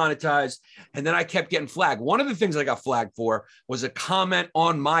demonetized, and then I kept getting flagged. One of the things I got flagged for was a comment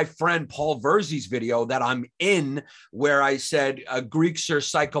on my friend Paul Verzi's video that I'm in, where I said Greeks are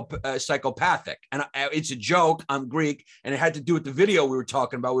psychopathic. And it's a joke. I'm Greek, and it had to do with the video we were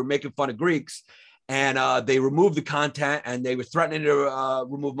talking about. We were making fun of Greeks. And they removed the content, and they were threatening to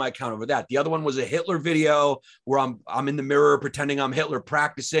remove my account over that. The other one was a Hitler video where I'm in the mirror pretending I'm Hitler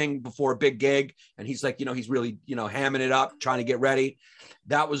practicing before a big gig. And he's like, he's really, hamming it up, trying to get ready.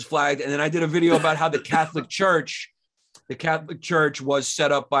 That was flagged. And then I did a video about how the Catholic Church the Catholic Church was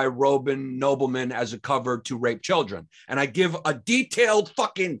set up by Robin noblemen as a cover to rape children. And I give a detailed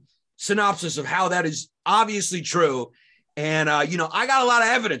fucking synopsis of how that is obviously true. And, you know, I got a lot of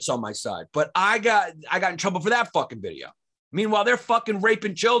evidence on my side, but I got in trouble for that fucking video. Meanwhile, they're fucking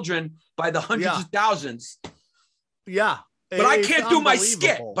raping children by the hundreds of thousands. Yeah. But I can't do my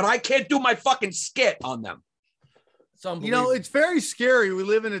skit. But I can't do my fucking skit on them. You know, it's very scary. We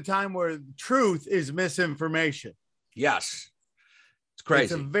live in a time where truth is misinformation. Yes. It's crazy.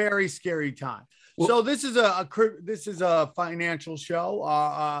 It's a very scary time. Well, so this is a financial show.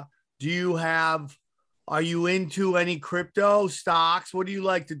 Are you into any crypto stocks? What do you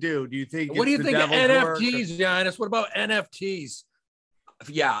like to do? Do you think what do you think of NFTs, Giannis? What about NFTs?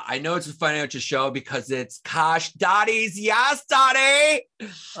 Yeah, I know it's a financial show because it's Cash Daddies. Yes, Daddy.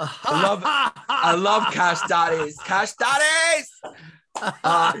 I love Cash Daddies. Cash Daddies.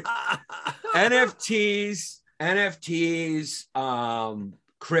 NFTs,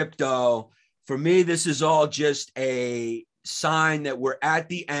 crypto. For me, this is all just a sign that we're at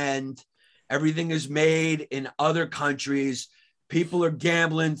the end. Everything is made in other countries. People are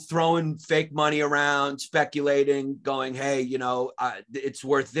gambling, throwing fake money around, speculating, going, hey, you know, it's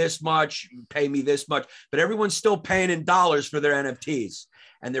worth this much, pay me this much. But everyone's still paying in dollars for their NFTs,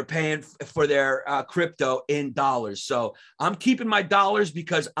 and they're paying for their crypto in dollars. So I'm keeping my dollars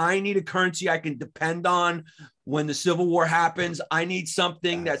because I need a currency I can depend on when the Civil War happens. I need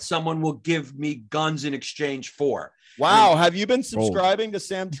something that someone will give me guns in exchange for. Wow. Have you been subscribing to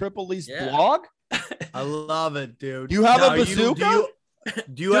Sam Tripoli's blog? I love it, dude. Do you have a bazooka?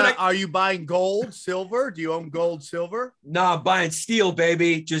 Are you buying gold, silver? Do you own gold, silver? No, I'm buying steel,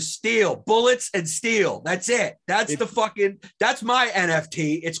 baby. Just steel, bullets and steel. That's it. That's my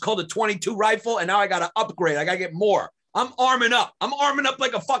NFT. It's called a 22 rifle. And now I got to upgrade. I got to get more. I'm arming up. I'm arming up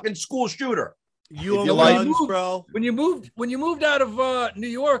like a fucking school shooter. You own guns, bro. When you moved out of New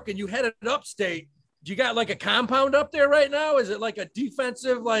York and you headed upstate, do you got like a compound up there right now? Is it like a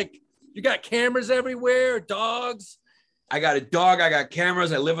defensive, like, you got cameras everywhere, dogs? I got a dog. I got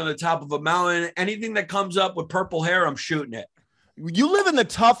cameras. I live on the top of a mountain. Anything that comes up with purple hair, I'm shooting it. You live in the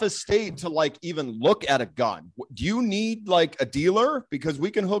toughest state to like even look at a gun. Do you need like a dealer? Because we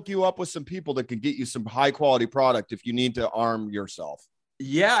can hook you up with some people that can get you some high quality product if you need to arm yourself.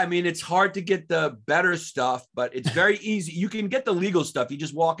 Yeah, I mean, it's hard to get the better stuff, but it's very easy. You can get the legal stuff. You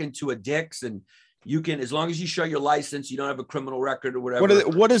just walk into a Dick's and you can, as long as you show your license, you don't have a criminal record or whatever.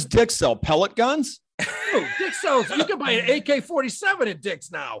 What does Dick sell? Pellet guns? Oh, Dick sells. You can buy an AK-47 at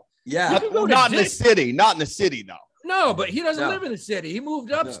Dick's now. Yeah. Not in the city. Not in the city, though. No, but he doesn't live in the city. He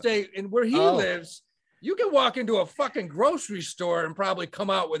moved upstate, and where he lives, you can walk into a fucking grocery store and probably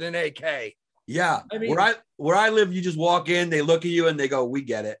come out with an AK. Yeah. I mean, where I live, you just walk in, they look at you and they go, we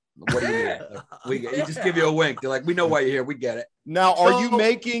get it. What do you mean? You just give you a wink. They're like, we know why you're here. We get it. Now, are you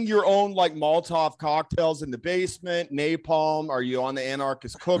making your own like Molotov cocktails in the basement, napalm? Are you on the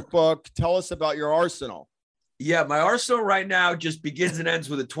Anarchist cookbook? Tell us about your arsenal. Yeah, my arsenal right now just begins and ends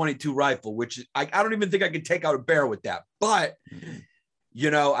with a 22 rifle, which I don't even think I could take out a bear with that. But,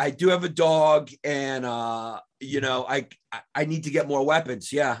 you know, I do have a dog and, you know, I need to get more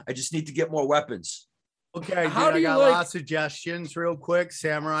weapons. Yeah, I just need to get more weapons. Okay, dude, I got a lot of suggestions real quick.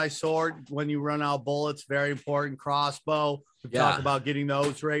 Samurai sword, when you run out of bullets, very important. Crossbow, we'll talk about getting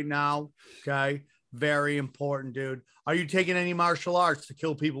those right now. Okay, very important, dude. Are you taking any martial arts to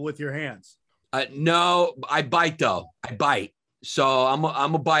kill people with your hands? No, I bite though. I bite. So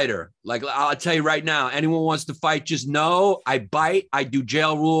I'm a biter. Like I'll tell you right now, anyone wants to fight, just know I bite. I do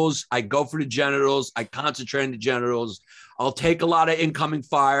jail rules. I go for the genitals. I concentrate on the genitals. I'll take a lot of incoming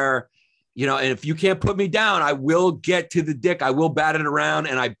fire. You know, and if you can't put me down, I will get to the dick. I will bat it around,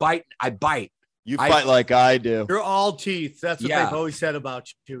 and I bite. You fight like I do. You're all teeth. That's what they've always said about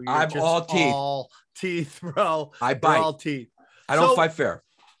you. I'm all teeth. All teeth, bro. I bite. You're all teeth. I don't fight fair.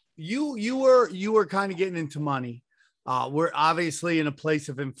 You were kind of getting into money. We're obviously in a place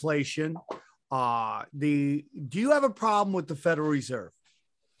of inflation. Do you have a problem with the Federal Reserve?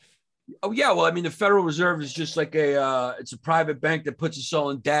 Oh yeah. Well, I mean, the Federal Reserve is just like it's a private bank that puts us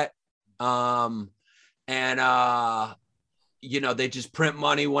all in debt. You know, they just print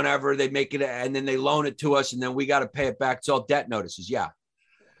money whenever they make it and then they loan it to us and then we got to pay it back. It's all debt notices. Yeah.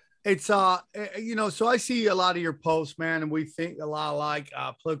 It's, you know, so I see a lot of your posts, man, and we think a lot like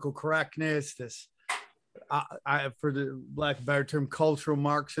political correctness, this, for the lack of a better term, cultural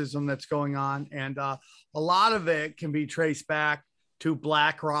Marxism that's going on. And a lot of it can be traced back to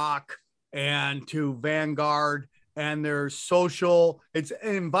BlackRock and to Vanguard and their it's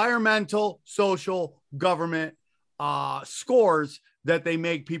environmental, social, government scores that they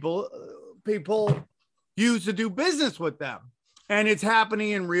make people use to do business with them. And it's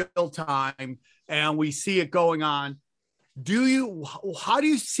happening in real time, and we see it going on. How do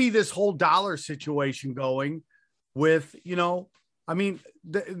you see this whole dollar situation going with, I mean,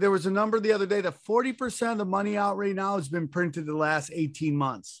 there was a number the other day that 40% of the money out right now has been printed the last 18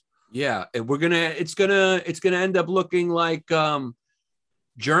 months. Yeah, and it's gonna end up looking like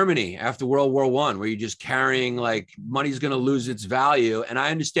Germany after World War I, where you're just carrying, like, money's gonna lose its value. And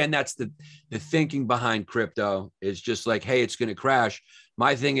I understand that's the thinking behind crypto. Is just like, hey, it's gonna crash.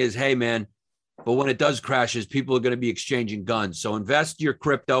 My thing is, hey man, but when it does crash, people are gonna be exchanging guns. So invest your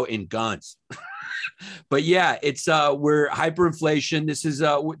crypto in guns. But yeah, it's we're hyperinflation. This is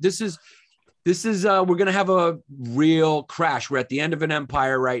we're going to have a real crash. We're at the end of an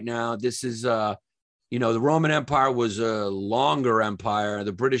empire right now. This is the Roman Empire was a longer empire.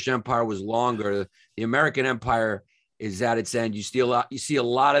 The British Empire was longer. The American Empire is at its end. You see a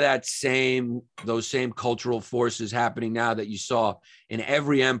lot of those same cultural forces happening now that you saw in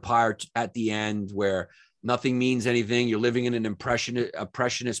every empire at the end, where nothing means anything. You're living in an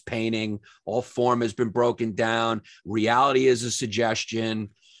impressionist painting. All form has been broken down. Reality is a suggestion,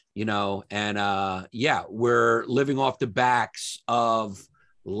 and we're living off the backs of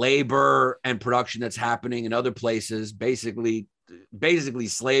labor and production that's happening in other places, basically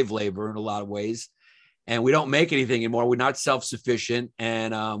slave labor in a lot of ways. And we don't make anything anymore. We're not self-sufficient,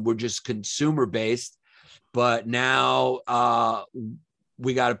 and we're just consumer based. But now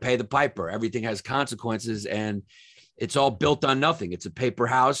we got to pay the piper. Everything has consequences, and it's all built on nothing. It's a paper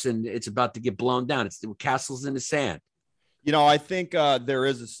house, and it's about to get blown down. It's the castles in the sand. I think there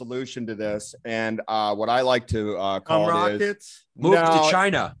is a solution to this, and what I like to call it is move to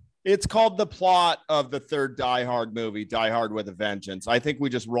China. It's called the plot of the third Die Hard movie, Die Hard with a Vengeance. I think we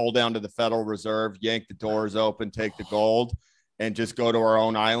just roll down to the Federal Reserve, yank the doors open, take the gold, and just go to our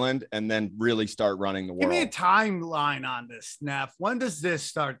own island, and then really start running the world. Give me a timeline on this, Neff. When does this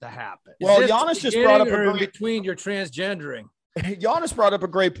start to happen? Well, Giannis just brought up between your transgendering. Giannis brought up a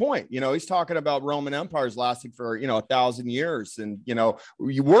great point. He's talking about Roman empires lasting for 1,000 years, and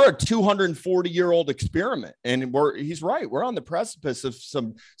we're a 240-year-old experiment, and he's right. We're on the precipice of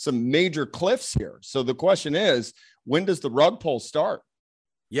some major cliffs here. So the question is, when does the rug pull start?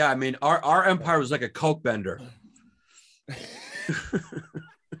 Yeah, I mean, our empire was like a coke bender.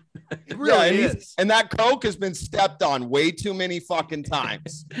 It really is. And that coke has been stepped on way too many fucking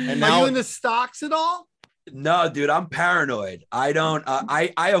times. And Are now you in the stocks at all? No, dude, I'm paranoid. I don't.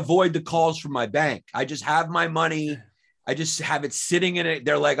 I avoid the calls from my bank. I just have my money. I just have it sitting in it.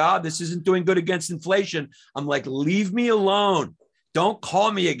 They're like, this isn't doing good against inflation. I'm like, leave me alone. Don't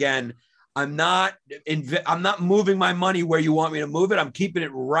call me again. I'm not moving my money where you want me to move it. I'm keeping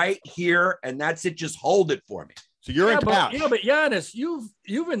it right here, and that's it. Just hold it for me. So you're in cash. But Giannis,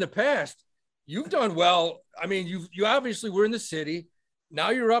 you've in the past, you've done well. I mean, you obviously were in the city.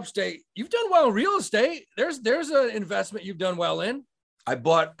 Now you're upstate. You've done well in real estate. There's an investment you've done well in.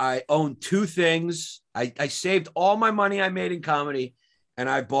 I own two things. I saved all my money I made in comedy, and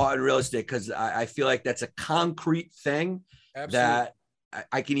I bought in real estate because I feel like that's a concrete thing. Absolutely. That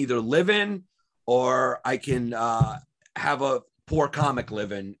I can either live in, or I can have a poor comic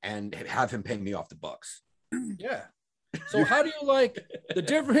live in and have him pay me off the books. Yeah. So how do you like the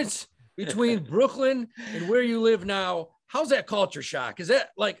difference between Brooklyn and where you live now? How's that culture shock? Is that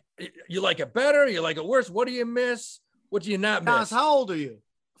like, you like it better? You like it worse? What do you miss? What do you not miss? How old are you?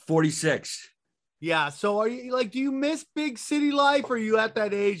 46. Yeah. So are you like, do you miss big city life? Or are you at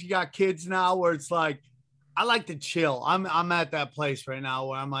that age, you got kids now where it's like, I like to chill. I'm at that place right now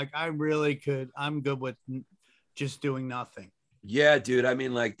where I'm like, I'm good with just doing nothing. Yeah, dude. I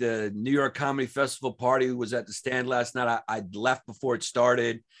mean, like the New York Comedy Festival party was at the Stand last night. I left before it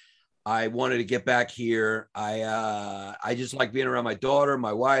started. I wanted to get back here. I just like being around my daughter,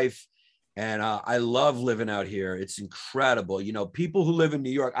 my wife, and I love living out here. It's incredible. People who live in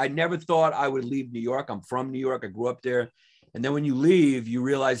New York, I never thought I would leave New York. I'm from New York. I grew up there. And then when you leave, you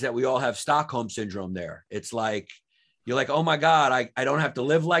realize that we all have Stockholm syndrome there. It's like, you're like, oh my God, I don't have to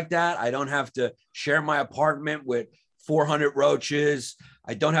live like that. I don't have to share my apartment with 400 roaches.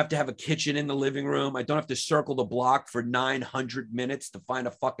 I don't have to have a kitchen in the living room. I don't have to circle the block for 900 minutes to find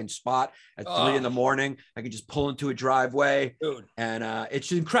a fucking spot at 3 in the morning. I can just pull into a driveway. Dude. And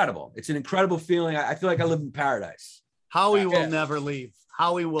it's incredible. It's an incredible feeling. I feel like I live in paradise. Howie will never leave.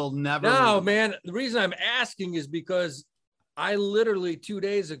 Howie will never leave. No, man. The reason I'm asking is because I literally 2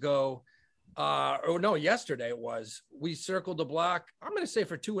 days ago, yesterday it was, we circled the block, I'm going to say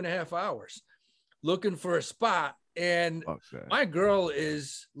for 2.5 hours, looking for a spot. And my girl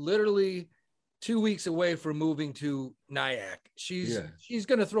is literally 2 weeks away from moving to Nyack. She's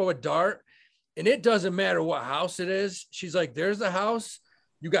going to throw a dart and it doesn't matter what house it is. She's like, there's the house.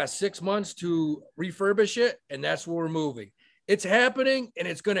 You got 6 months to refurbish it, and that's where we're moving. It's happening, and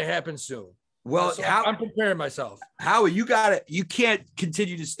it's going to happen soon. Well, So I'm preparing myself. Howie, you got it. You can't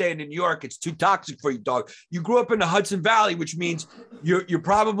continue to stay in New York. It's too toxic for you, dog. You grew up in the Hudson Valley, which means you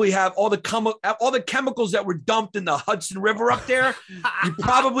probably have all the chemicals that were dumped in the Hudson River up there. You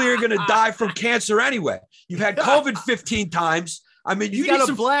probably are going to die from cancer anyway. You've had COVID 15 times. I mean, He's you got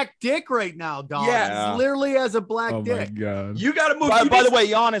need a black dick right now, dog. Yeah. He literally has a black Oh my dick. God. You got to move. By the way,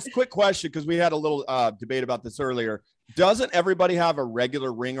 Giannis, quick question, because we had a little debate about this earlier. Doesn't everybody have a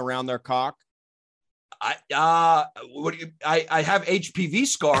regular ring around their cock? I have HPV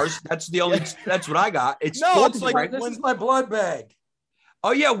scars. That's the only. That's what I got. It's No, it's like like This is my blood bag.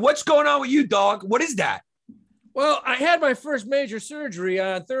 oh yeah. What's going on with you, dog? What is that? Well, I had my first major surgery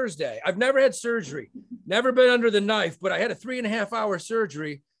on Thursday. I've never had surgery, never been under the knife, but I had a 3.5 hour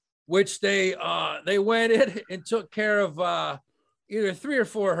surgery, which they went in and took care of either 3 or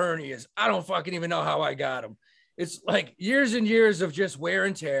 4 hernias. I don't fucking even know how I got them. It's like years and years of just wear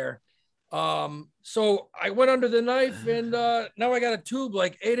and tear. So I went under the knife, and now I got a tube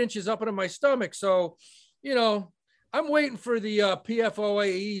like 8 inches up into my stomach. So, you know, I'm waiting for the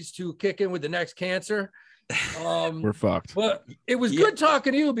PFOAEs to kick in with the next cancer. We're fucked. But it was good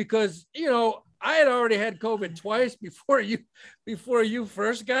talking to you because, you know, I had already had COVID twice before you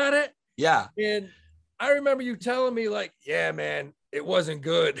first got it. Yeah. And I remember you telling me like, yeah, man, it wasn't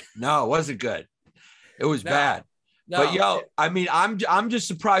good. No, it wasn't good. It was No. bad. No, But yo, I mean, I'm just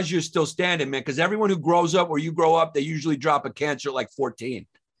surprised you're still standing, man. Because everyone who grows up where you grow up, they usually drop a cancer at like 14.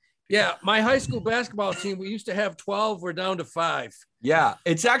 yeah, my high school basketball team, we used to have 12. We're down to 5. Yeah,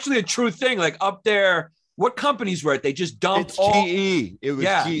 it's actually a true thing. Like up there, what companies were it? They just dumped It's all. GE. It was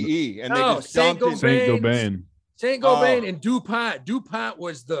Yeah. GE, and No, they just Saint dumped it. Saint Gobain. Gobain. St. Gobain Oh. and DuPont. DuPont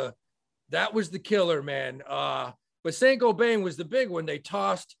was the killer, man. But St. Gobain was the big one. They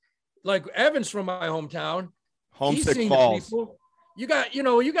tossed like Evans from my hometown. He's Homesick seen the Falls. people. You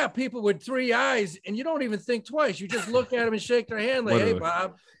got people with 3 eyes, and you don't even think twice. You just look at them and shake their hand like, Literally. "Hey,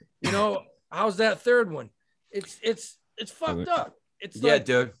 Bob, you know, how's that third one?" It's fucked up. It's Yeah, like,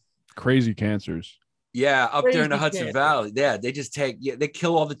 dude. Crazy cancers. Yeah, up there in the Crazy Hudson cancer. Valley. Yeah, they just they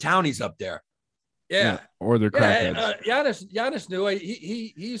kill all the townies up there. yeah. Or they're Yeah, crackheads. Giannis knew.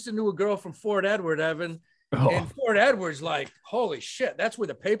 He used to know a girl from Fort Edward, Evan, Oh, and Fort Edward's like, holy shit, that's where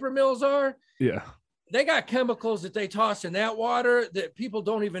the paper mills are. yeah. They got chemicals that they toss in that water that people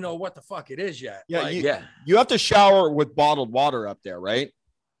don't even know what the fuck it is yet. Yeah, Like, Yeah, You have to shower with bottled water up there, right?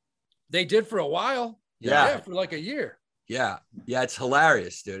 they did for a while. Yeah. For like a year. yeah, yeah. It's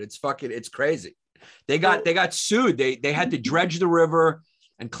hilarious, dude. It's crazy. They got sued. They had to dredge the river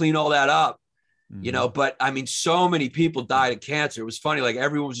and clean all that up. You know, but I mean, so many people died of cancer. It was funny. Like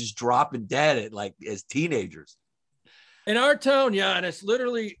everyone was just dropping dead as teenagers. In our town, Giannis,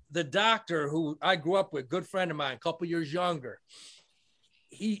 literally the doctor who I grew up with, good friend of mine, a couple years younger,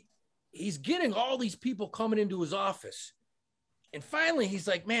 he's getting all these people coming into his office. And finally, he's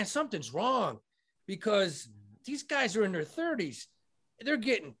like, man, something's wrong because these guys are in their 30s. They're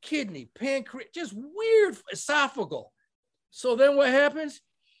getting kidney, pancreas, just weird esophageal. So then what happens?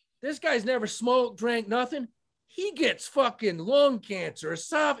 This guy's never smoked, drank, nothing. He gets fucking lung cancer,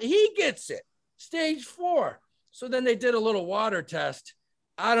 he gets it, stage 4. So then they did a little water test.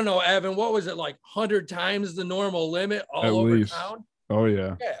 I don't know, Evan, what was it, like 100 times the normal limit all At over least. town? Oh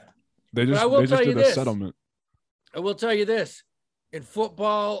yeah. Yeah. They But just I will they just tell you did a this. settlement. I will tell you this. In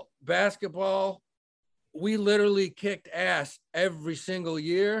football, basketball, we literally kicked ass every single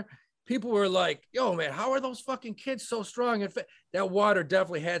year. People were like, yo, man, how are those fucking kids so strong? And that water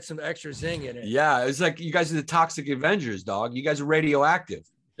definitely had some extra zing in it. Yeah, it's like you guys are the Toxic Avengers, dog. You guys are radioactive.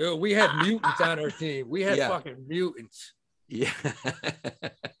 Dude, we had mutants on our team. We had Yeah. fucking mutants. Yeah.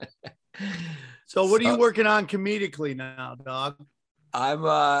 So what are you working on comedically now, dog?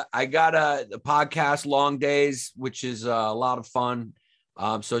 I got a podcast, Long Days, which is a lot of fun.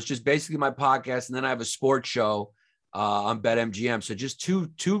 So it's just basically my podcast, and then I have a sports show on BetMGM. So just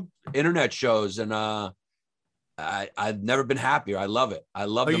two internet shows, and I've never been happier. I love it. I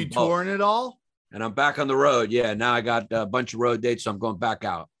love Are them you both. touring at all? And I'm back on the road. Yeah, now I got a bunch of road dates, so I'm going back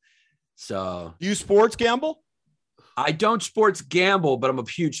out. So Do you sports gamble? I don't sports gamble, but I'm a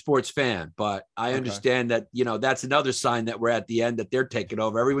huge sports fan. But I Okay. understand that, you know, that's another sign that we're at the end, that they're taking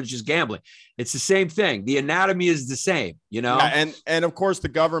over. Everyone's just gambling. It's the same thing. The anatomy is the same, you know? Yeah, and of course the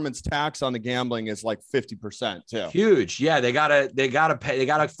government's tax on the gambling is like 50% too. Huge. Yeah, they gotta pay, they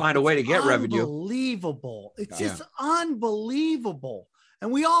gotta find a way to get revenue. Unbelievable. It's Yeah. just unbelievable.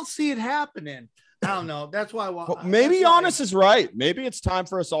 And we all see it happening. I don't know. That's why I want Well, maybe Giannis is right. Maybe it's time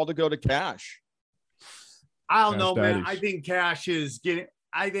for us all to go to cash. I don't Cash know, man. daddies. I think cash is getting.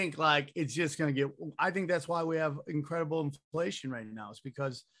 I think like it's just gonna get. I think that's why we have incredible inflation right now. It's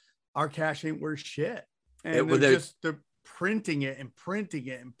because our cash ain't worth shit, and well, they're printing it and printing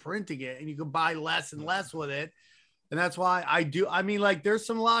it and printing it, and you can buy less and less with it. And that's why I do. I mean, like, there's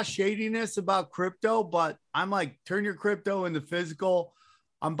some lot of shadiness about crypto, but I'm like, turn your crypto into physical.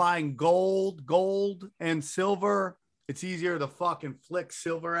 I'm buying gold and silver. It's easier to fucking flick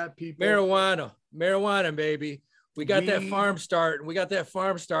silver at people. Marijuana, baby. We got that Weed. farm starting. We got that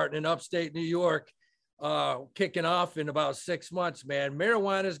farm starting in upstate New York, kicking off in about 6 months, man.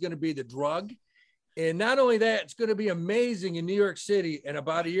 Marijuana is going to be the drug. And not only that, it's going to be amazing in New York City in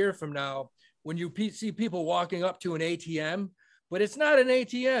about a year from now when you see people walking up to an ATM, but it's not an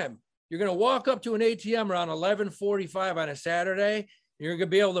ATM. You're going to walk up to an ATM around 11:45 on a Saturday. You're going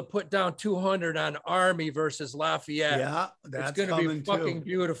to be able to put down 200 on Army versus Lafayette. Yeah, that's it's going to be coming fucking too.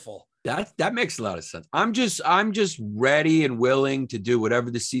 beautiful. That makes a lot of sense. I'm just ready and willing to do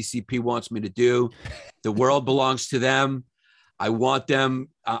whatever the CCP wants me to do. The world belongs to them. I want them.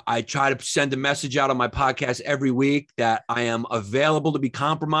 I try to send a message out on my podcast every week that I am available to be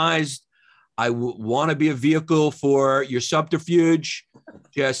compromised. I want to be a vehicle for your subterfuge.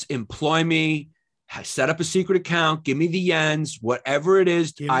 Just employ me. Set up a secret account. Give me the yens, whatever it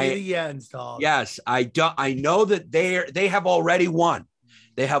is. Give me the yens, dog. Yes, I know that they have already won.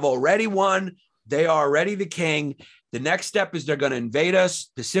 They have already won. They are already the king. The next step is they're going to invade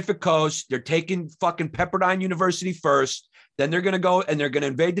us, Pacific Coast. They're taking fucking Pepperdine University first. Then they're going to go and they're going to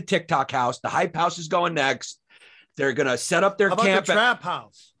invade the TikTok house. The Hype House is going next. They're going to set up their How about camp. the trap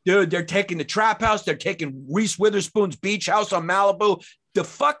house? Dude, they're taking the trap house. They're taking Reese Witherspoon's beach house on Malibu. The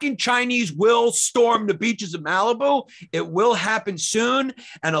fucking Chinese will storm the beaches of Malibu. It will happen soon.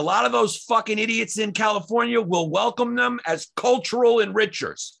 And a lot of those fucking idiots in California will welcome them as cultural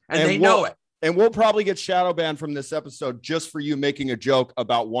enrichers. And they know it. And we'll probably get shadow banned from this episode just for you making a joke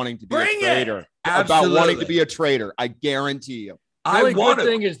about wanting to be a traitor. About wanting to be a traitor. I guarantee you. The only good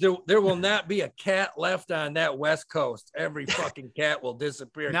thing is there will not be a cat left on that West Coast. Every fucking cat will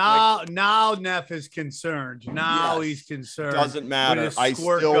disappear. Now Neff is concerned. Now he's concerned. Doesn't matter. With his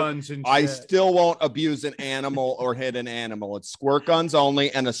squirt guns and I shit. still won't abuse an animal or hit an animal. It's squirt guns only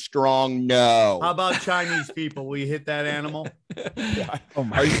and a strong no. How about Chinese people? Will you hit that animal? Oh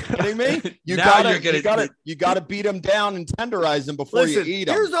my! Are you kidding me? You Now gotta beat them down and tenderize them before Listen, you eat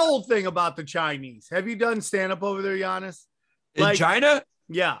them. here's the whole thing about the Chinese. Have you done stand up over there, Giannis? In China?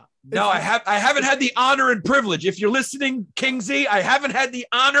 Yeah. No, I haven't had the honor and privilege. If you're listening, King Z, I haven't had the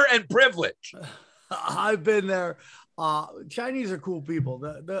honor and privilege. I've been there. Chinese are cool people.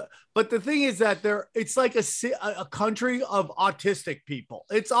 But the thing is that it's like a country of autistic people.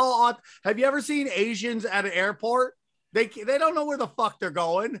 It's all. Have you ever seen Asians at an airport? They don't know where the fuck they're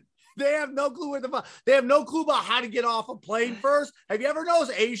going. They have no clue they have no clue about how to get off a plane first. Have you ever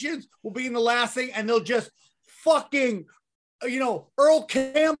noticed Asians will be in the last thing and they'll just fucking, Earl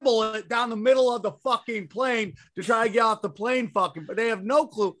Campbell it down the middle of the fucking plane to try to get off the plane fucking, but they have no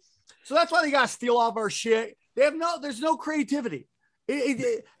clue. So that's why they got to steal all of our shit. There's no creativity.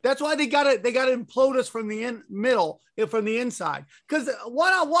 That's why they got to implode us from the from the inside. Because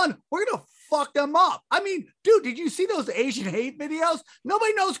one-on-one, we're going to fuck them up. I mean, dude, did you see those Asian hate videos?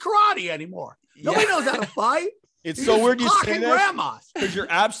 Nobody knows karate anymore. Nobody knows how to fight. It's so weird you say that grandmas. Because you're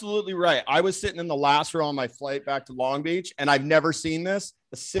absolutely right. I was sitting in the last row on my flight back to Long Beach, and I've never seen this.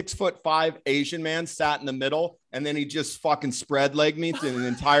 A 6'5" Asian man sat in the middle, and then he just fucking spread legged me through the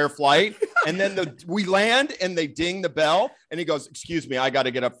entire flight. And then we land, and they ding the bell, and he goes, "Excuse me, I got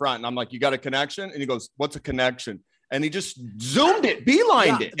to get up front." And I'm like, "You got a connection?" And he goes, "What's a connection?" And he just zoomed it,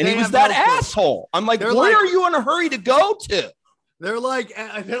 beelined it, and he was that asshole. I'm like, "Where are you in a hurry to go to?" They're like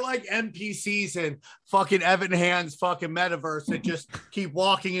NPCs in fucking Evan Hand's fucking metaverse that just keep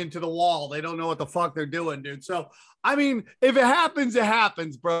walking into the wall. They don't know what the fuck they're doing, dude. So, I mean, if it happens, it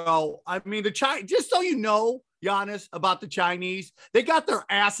happens, bro. I mean, just so you know, Giannis, about the Chinese, they got their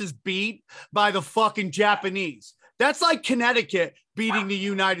asses beat by the fucking Japanese. That's like Connecticut beating the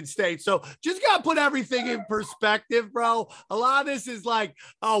United States. So just got to put everything in perspective, bro. A lot of this is like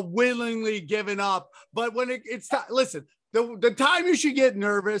willingly given up. But when it's time, listen, the time you should get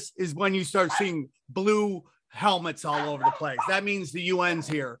nervous is when you start seeing blue helmets all over the place. That means the UN's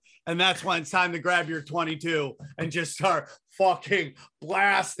here. And that's when it's time to grab your 22 and just start fucking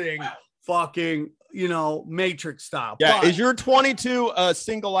blasting fucking, Matrix style. Yeah. But is your 22 a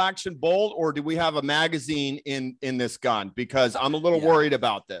single action bolt, or do we have a magazine in this gun? Because I'm a little worried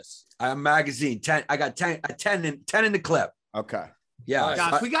about this. I'm magazine 10. I got 10 in the clip. Okay. Yeah.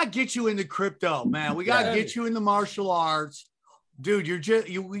 Gosh, we got to get you into crypto, man. We got to get you into martial arts. Dude,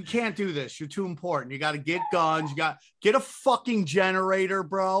 we can't do this. You're too important. You got to get guns. You got get a fucking generator,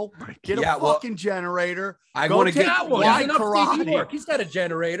 bro. Get a fucking generator. I Go want to take get Got one. Why He's in upstate New karate? York. He's got a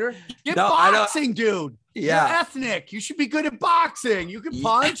generator. Get No, I don't- boxing, dude. Yeah. You're ethnic. You should be good at boxing. You can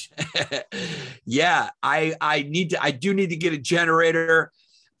punch. Yeah, I do need to get a generator.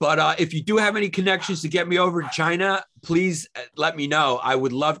 But if you do have any connections to get me over to China, please let me know. I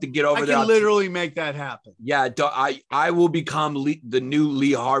would love to get over I there. can literally make that happen. Yeah, I will become the new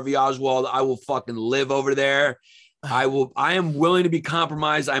Lee Harvey Oswald. I will fucking live over there. I am willing to be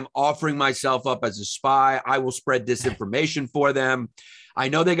compromised. I'm offering myself up as a spy. I will spread disinformation for them. I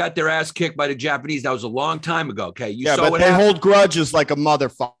know they got their ass kicked by the Japanese. That was a long time ago. Okay. You saw but what they happened. hold grudges like a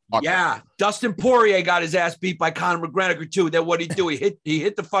motherfucker. Yeah. Dustin Poirier got his ass beat by Conor McGregor too. Then what did he do? He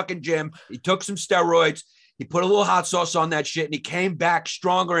hit the fucking gym. He took some steroids. He put a little hot sauce on that shit and he came back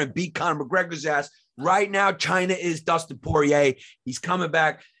stronger and beat Conor McGregor's ass. Right now, China is Dustin Poirier. He's coming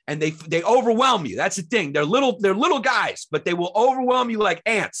back and they overwhelm you. That's the thing. They're little guys, but they will overwhelm you like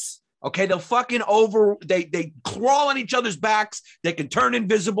ants. Okay, they'll fucking they crawl on each other's backs. They can turn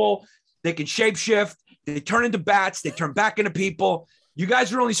invisible. They can shapeshift. They turn into bats. They turn back into people. You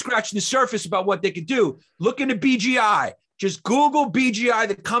guys are only scratching the surface about what they can do. Look into BGI. Just Google BGI,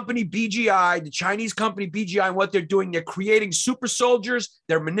 the company BGI, the Chinese company BGI, and what they're doing. They're creating super soldiers.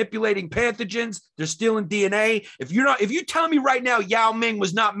 They're manipulating pathogens. They're stealing DNA. If you tell me right now Yao Ming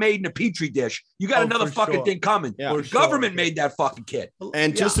was not made in a petri dish, you got another for fucking sure. thing coming. Yeah. The government made that fucking kid.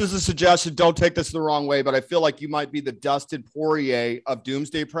 And just as a suggestion, don't take this the wrong way, but I feel like you might be the Dustin Poirier of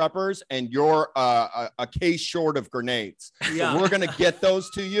doomsday preppers, and you're a case short of grenades. Yeah. So we're going to get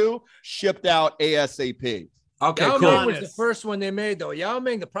those to you shipped out ASAP. Okay, Yao cool. Ming was the first one they made, though. Yao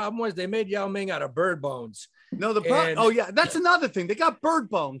Ming, the problem was they made Yao Ming out of bird bones. No, And- oh yeah, that's another thing. They got bird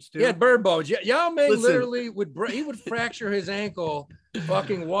bones, dude. He had bird bones. Yao Ming Listen. literally would fracture his ankle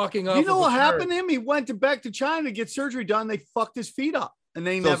fucking walking off. You know of what a happened bird. to him? He went back to China to get surgery done. They fucked his feet up, and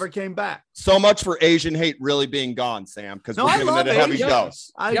they never came back. So much for Asian hate really being gone, Sam, because No, we're I giving love it a heavy Asian.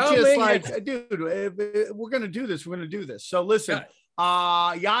 dose. I Yao just Ming like, had- dude, if we're gonna do this. We're gonna do this. So listen,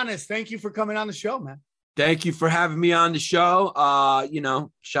 Giannis, thank you for coming on the show, man. Thank you for having me on the show.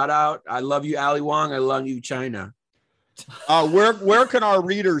 Shout out. I love you, Ali Wong. I love you, China. Where can our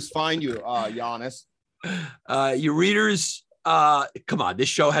readers find you, Giannis? Your readers, come on, this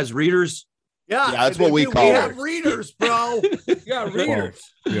show has readers. Yeah, that's what we dude, call we it. have readers, bro. You got readers.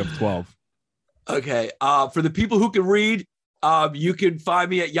 We have 12. Okay. For the people who can read, you can find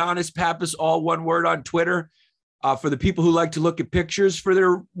me at Giannis Pappas, all one word on Twitter. For the people who like to look at pictures for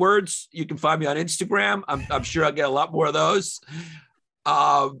their words, you can find me on Instagram. I'm sure I'll get a lot more of those.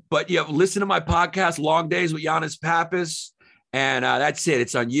 But yeah, listen to my podcast, Long Days with Giannis Pappas. And that's it.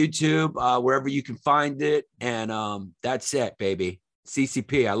 It's on YouTube, wherever you can find it. And that's it, baby.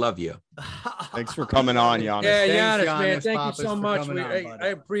 CCP, I love you. Thanks for coming on, Giannis. Yeah, Thanks, Giannis, man. Giannis Thank Pappas, you so for much. coming on, I buddy.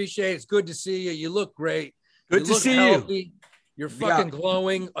 appreciate it. It's good to see you. You look great. Good to look see you. healthy. You're fucking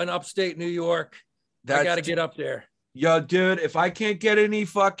glowing in upstate New York. I got to get up there. Yo, dude, if I can't get any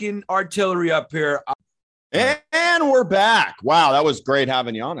fucking artillery up here, And we're back. Wow, that was great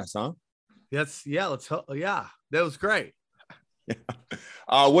having Giannis, huh? That was great.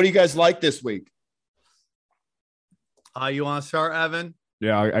 What do you guys like this week? You want to start, Evan?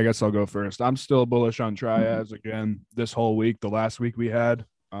 Yeah, I guess I'll go first. I'm still bullish on Triads again this whole week. The last week we had,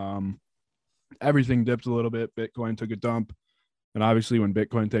 everything dipped a little bit. Bitcoin took a dump. And obviously when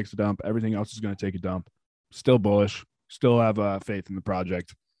Bitcoin takes a dump, everything else is going to take a dump. Still bullish. Still have faith in the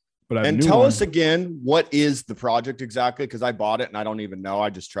project. But I have a And new tell one. us again, what is the project exactly? Because I bought it and I don't even know. I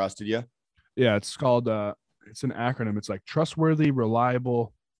just trusted you. Yeah, it's called it's an acronym. It's like trustworthy,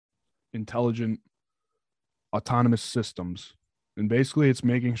 reliable, intelligent, autonomous systems. And basically it's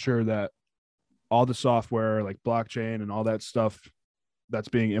making sure that all the software like blockchain and all that stuff that's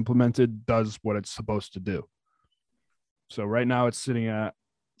being implemented does what it's supposed to do. So right now it's sitting at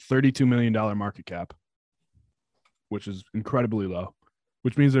 $32 million market cap, which is incredibly low,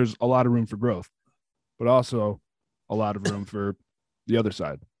 which means there's a lot of room for growth, but also a lot of room for the other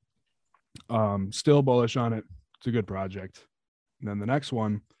side. Still bullish on it. It's a good project. And then the next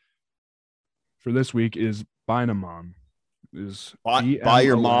one for this week is Bynamon. Is Buy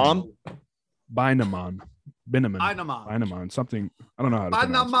your mom? Bynamon. Bynamon. Bynamon. Bynamon. Something I don't know how to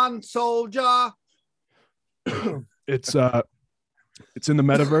pronounce it. Banaman soldier. It's in the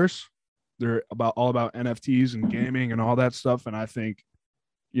metaverse. They're all about NFTs and gaming and all that stuff. And I think,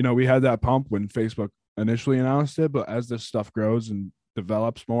 we had that pump when Facebook initially announced it, but as this stuff grows and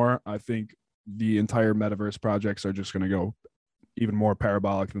develops more, I think the entire metaverse projects are just going to go even more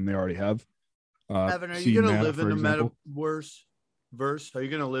parabolic than they already have. Evan, are See you going to Mana, live in for the example. metaverse? metaverse? Are you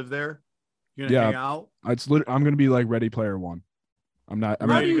gonna live there? You gonna Yeah. hang out? I'm gonna be like Ready Player One. I'm not. I'm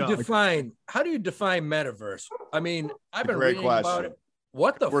How There do you you go. define metaverse? I mean, I've been Great reading about question. it.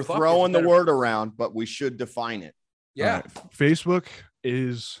 What the We're fuck is throwing the metaverse? word around, but we should define it. Yeah. All right. Facebook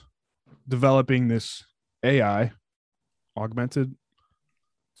is developing this AI, augmented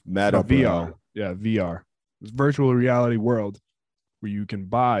Meta VR. bro. Yeah, VR. This virtual reality world where you can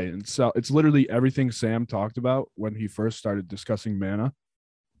buy and sell. It's literally everything Sam talked about when he first started discussing Mana.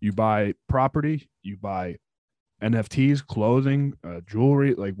 You buy property, you buy NFTs, clothing,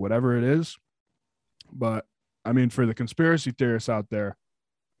 jewelry, like whatever it is. But I mean, for the conspiracy theorists out there,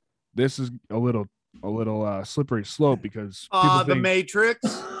 this is a little slippery slope because The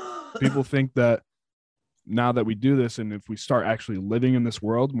Matrix. people think that now that we do this, and if we start actually living in this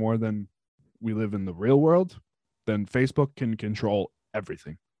world more than we live in the real world, then Facebook can control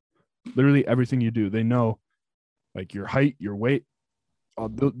everything, literally everything you do. They know like your height, your weight.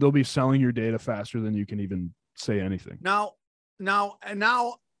 They'll be selling your data faster than you can even say anything. Now,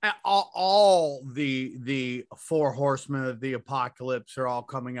 all the four horsemen of the apocalypse are all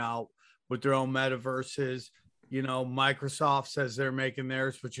coming out with their own metaverses. You know, Microsoft says they're making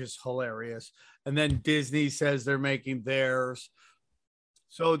theirs, which is hilarious, and then Disney says they're making theirs.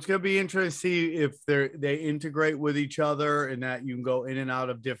 So it's gonna be interesting to see if they integrate with each other and that you can go in and out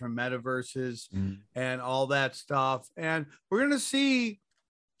of different metaverses and all that stuff. And we're gonna see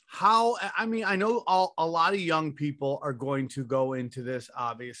how, I mean, I know a lot of young people are going to go into this,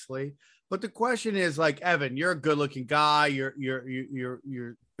 obviously, but the question is, like, Evan, you're a good-looking guy. You're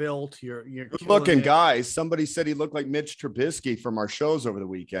built. You're Good looking killing it. guys. Somebody said he looked like Mitch Trubisky from our shows over the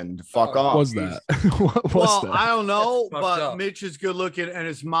weekend. Fuck Oh, off. What was that? What was Well, that? I don't know, That's fucked but up. Mitch is good looking, and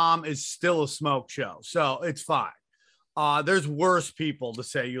his mom is still a smoke show, so it's fine. There's worse people to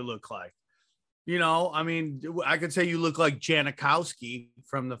say you look like. You know, I mean, I could say you look like Janikowski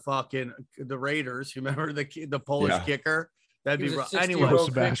from the Raiders. You remember the Polish Yeah. kicker? That'd He be was a rough. 60-year-old Anyway, kicker.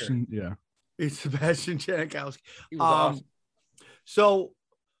 Sebastian, yeah. it's Sebastian Janikowski. He was awesome.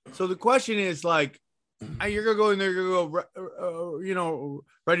 So the question is, like, you're gonna go in there, you're gonna go,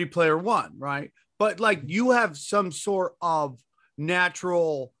 Ready Player One, right? But like, you have some sort of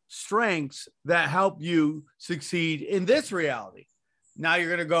natural strengths that help you succeed in this reality. Now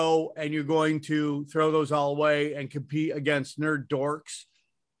you're gonna go and you're going to throw those all away and compete against nerd dorks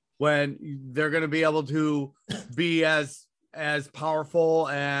when they're gonna be able to be as powerful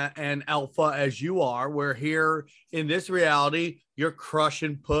and alpha as you are. Where here in this reality, you're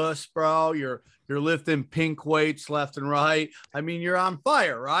crushing puss, bro. You're lifting pink weights left and right. I mean, you're on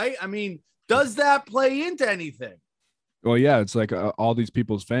fire, right? I mean, does that play into anything? Well, yeah, it's like all these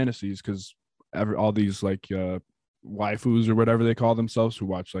people's fantasies because all these like waifus or whatever they call themselves who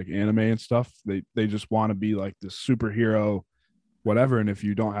watch like anime and stuff. They just want to be like this superhero, whatever. And if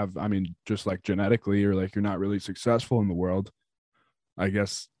you don't have, I mean, just like genetically or like you're not really successful in the world, I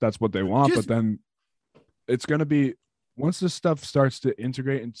guess that's what they want. Just- but then it's going to be, once this stuff starts to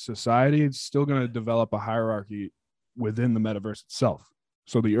integrate into society, it's still going to develop a hierarchy within the metaverse itself.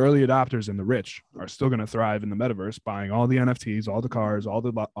 So the early adopters and the rich are still going to thrive in the metaverse, buying all the NFTs, all the cars, all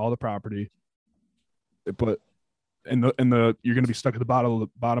the property. But you're going to be stuck at the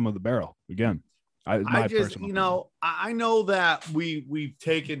bottom of the barrel again. I know that we've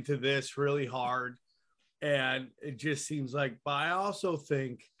taken to this really hard, and it just seems like, but I also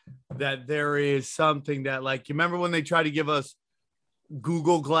think that there is something that, like, you remember when they tried to give us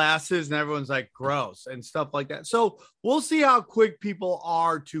Google glasses and everyone's like gross and stuff like that. So we'll see how quick people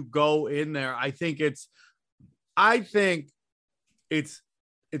are to go in there. I think it's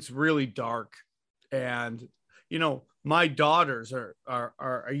really dark, and my daughters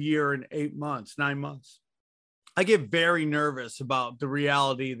are a year and 8 months, 9 months. I get very nervous about the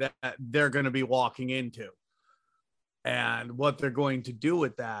reality that they're going to be walking into and what they're going to do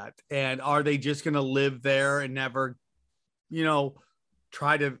with that. And are they just going to live there and never,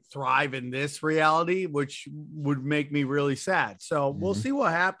 try to thrive in this reality, which would make me really sad. So we'll see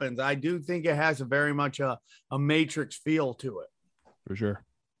what happens. I do think it has a very much a Matrix feel to it. For sure.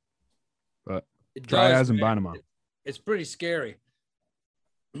 But It try does, as and man. bind them up. It's pretty scary.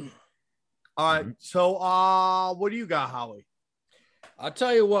 All right. So what do you got, Howie? I'll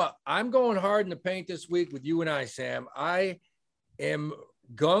tell you what, I'm going hard in the paint this week with you and I, Sam. I am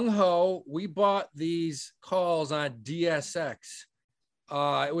gung-ho. We bought these calls on DSX.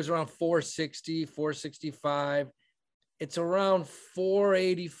 It was around 460, 465. It's around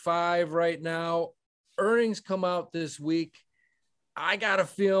 485 right now. Earnings come out this week. I got a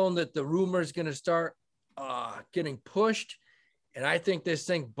feeling that the rumor is going to start getting pushed. And I think this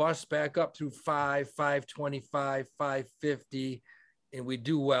thing busts back up through 525, 550. and we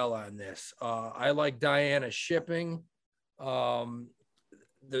do well on this. I like Diana Shipping.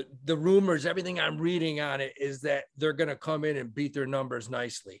 The rumors, everything I'm reading on it is that they're going to come in and beat their numbers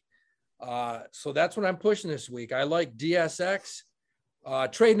nicely. So that's what I'm pushing this week. I like DSX,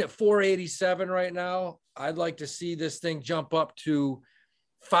 trading at 487 right now. I'd like to see this thing jump up to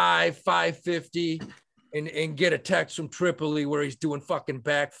 550 and get a text from Tripoli where he's doing fucking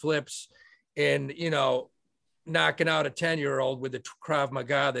backflips and, you know, knocking out a 10-year-old with the Krav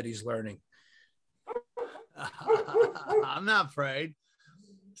Maga that he's learning. I'm not afraid.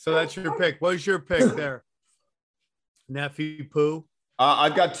 So that's your pick. What's your pick there? Nephew Pooh?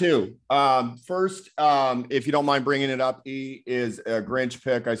 I've got two. First, if you don't mind bringing it up, E is a Grinch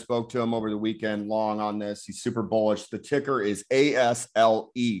pick. I spoke to him over the weekend long on this. He's super bullish. The ticker is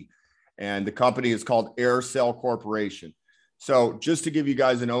ASLE, and the company is called AirCell Corporation. So just to give you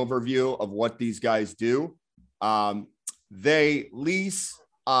guys an overview of what these guys do, they lease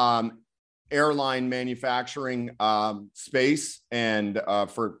airline manufacturing space and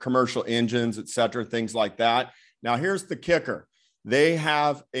for commercial engines, et cetera, things like that. Now, here's the kicker. They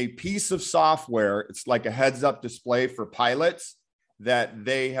have a piece of software. It's like a heads up display for pilots that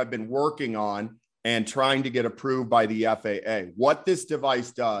they have been working on and trying to get approved by the FAA. What this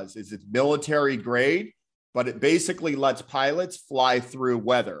device does is it's military grade, but it basically lets pilots fly through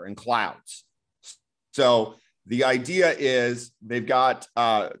weather and clouds. So the idea is they've got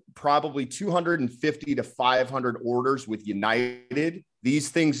probably 250 to 500 orders with United. These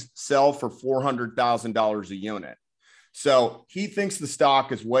things sell for $400,000 a unit. So he thinks the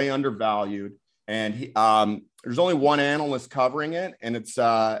stock is way undervalued, and there's only one analyst covering it, and it's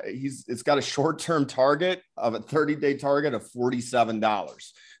got a short-term target of a 30-day target of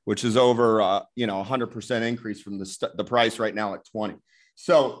 $47, which is over 100% increase from the price right now at 20.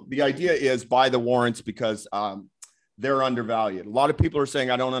 So the idea is buy the warrants because they're undervalued. A lot of people are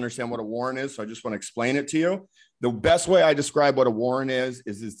saying, I don't understand what a warrant is, so I just want to explain it to you. The best way I describe what a warrant is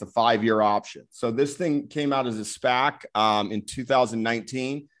it's the 5-year option. So this thing came out as a SPAC in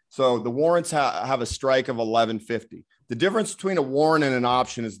 2019. So the warrants have a strike of 1150. The difference between a warrant and an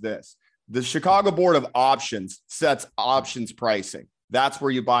option is this. The Chicago Board of Options sets options pricing. That's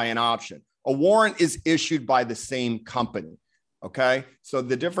where you buy an option. A warrant is issued by the same company. Okay. So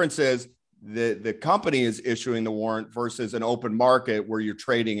the difference is the company is issuing the warrant versus an open market where you're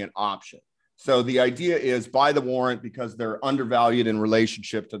trading an option. So the idea is buy the warrant because they're undervalued in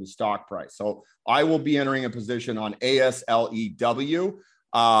relationship to the stock price. So I will be entering a position on ASLEW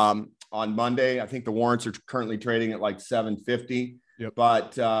on Monday. I think the warrants are currently trading at like 750. Yep.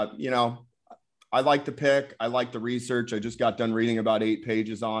 But, I like the pick. I like the research. I just got done reading about 8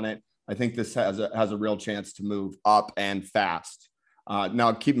 pages on it. I think this has a real chance to move up and fast.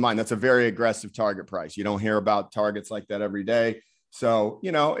 Now, keep in mind, that's a very aggressive target price. You don't hear about targets like that every day. So,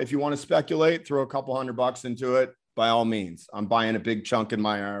 if you want to speculate, throw a couple $100 into it, by all means. I'm buying a big chunk in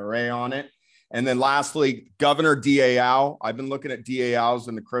my IRA on it. And then lastly, Governor DAO. I've been looking at DAOs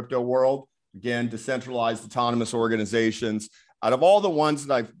in the crypto world. Again, decentralized autonomous organizations. Out of all the ones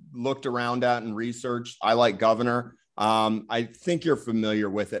that I've looked around at and researched, I like Governor. I think you're familiar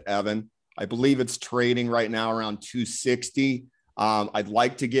with it, Evan. I believe it's trading right now around 260. I'd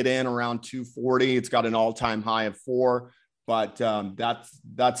like to get in around 240. It's got an all-time high of 4. But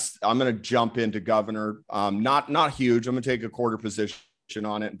that's I'm going to jump into Governor. Not huge. I'm going to take a quarter position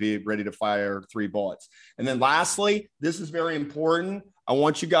on it and be ready to fire 3 bullets. And then lastly, this is very important. I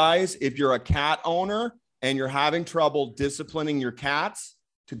want you guys, if you're a cat owner and you're having trouble disciplining your cats,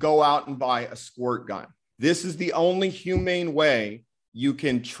 to go out and buy a squirt gun. This is the only humane way you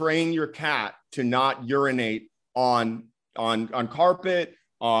can train your cat to not urinate on carpet.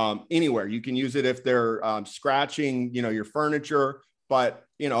 Anywhere. You can use it if they're scratching, your furniture. But,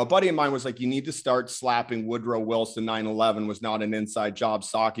 a buddy of mine was like, you need to start slapping Woodrow Wilson. 9/11 was not an inside job.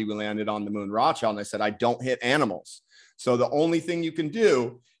 Saki, we landed on the moon. Rothschild. And I said, I don't hit animals. So the only thing you can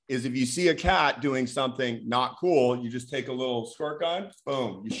do is if you see a cat doing something not cool, you just take a little squirt gun,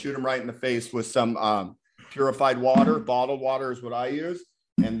 boom, you shoot them right in the face with some purified water. Bottled water is what I use.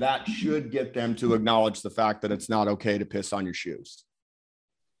 And that should get them to acknowledge the fact that it's not okay to piss on your shoes.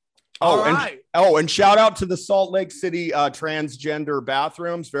 And shout out to the Salt Lake City transgender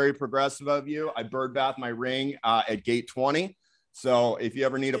bathrooms. Very progressive of you. I bird bath my ring at gate 20. So if you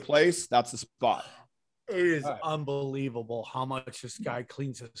ever need a place, that's the spot. It is unbelievable how much this guy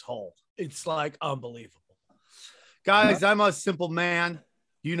cleans his hole. It's like unbelievable. Guys, I'm a simple man.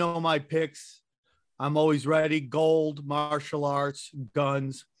 You know my picks. I'm always ready. Gold, martial arts,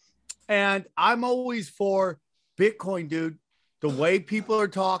 guns. And I'm always for Bitcoin, dude. The way people are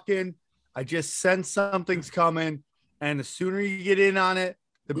talking, I just sense something's coming. And the sooner you get in on it,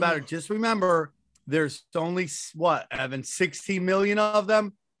 the better. Just remember, there's only what, Evan, 16 million of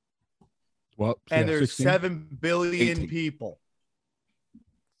them, Well, and yeah, there's 16. 7 billion 18. people.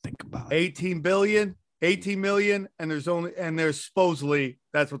 Think about it. 18 million, and there's supposedly,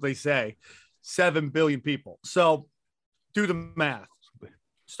 that's what they say, 7 billion people. So do the math.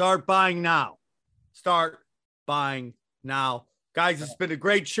 Start buying now. Guys, it's been a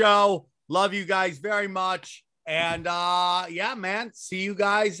great show. Love you guys very much. And yeah, man, see you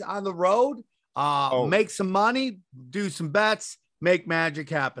guys on the road. Make some money, do some bets, make magic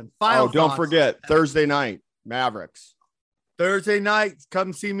happen. Final don't thoughts. forget Thursday night, Mavericks. Thursday night,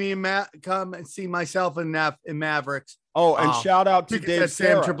 come see me come and see myself in Mavericks. Oh, and shout out to Dave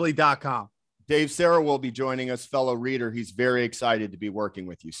Sarah. SamTripoli.com. Dave Sarah will be joining us, fellow reader. He's very excited to be working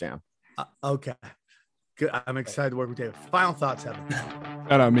with you, Sam. Okay. Good. I'm excited to work with Dave. Final thoughts, Evan.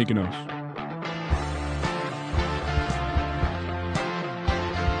 Shout out Mykonos.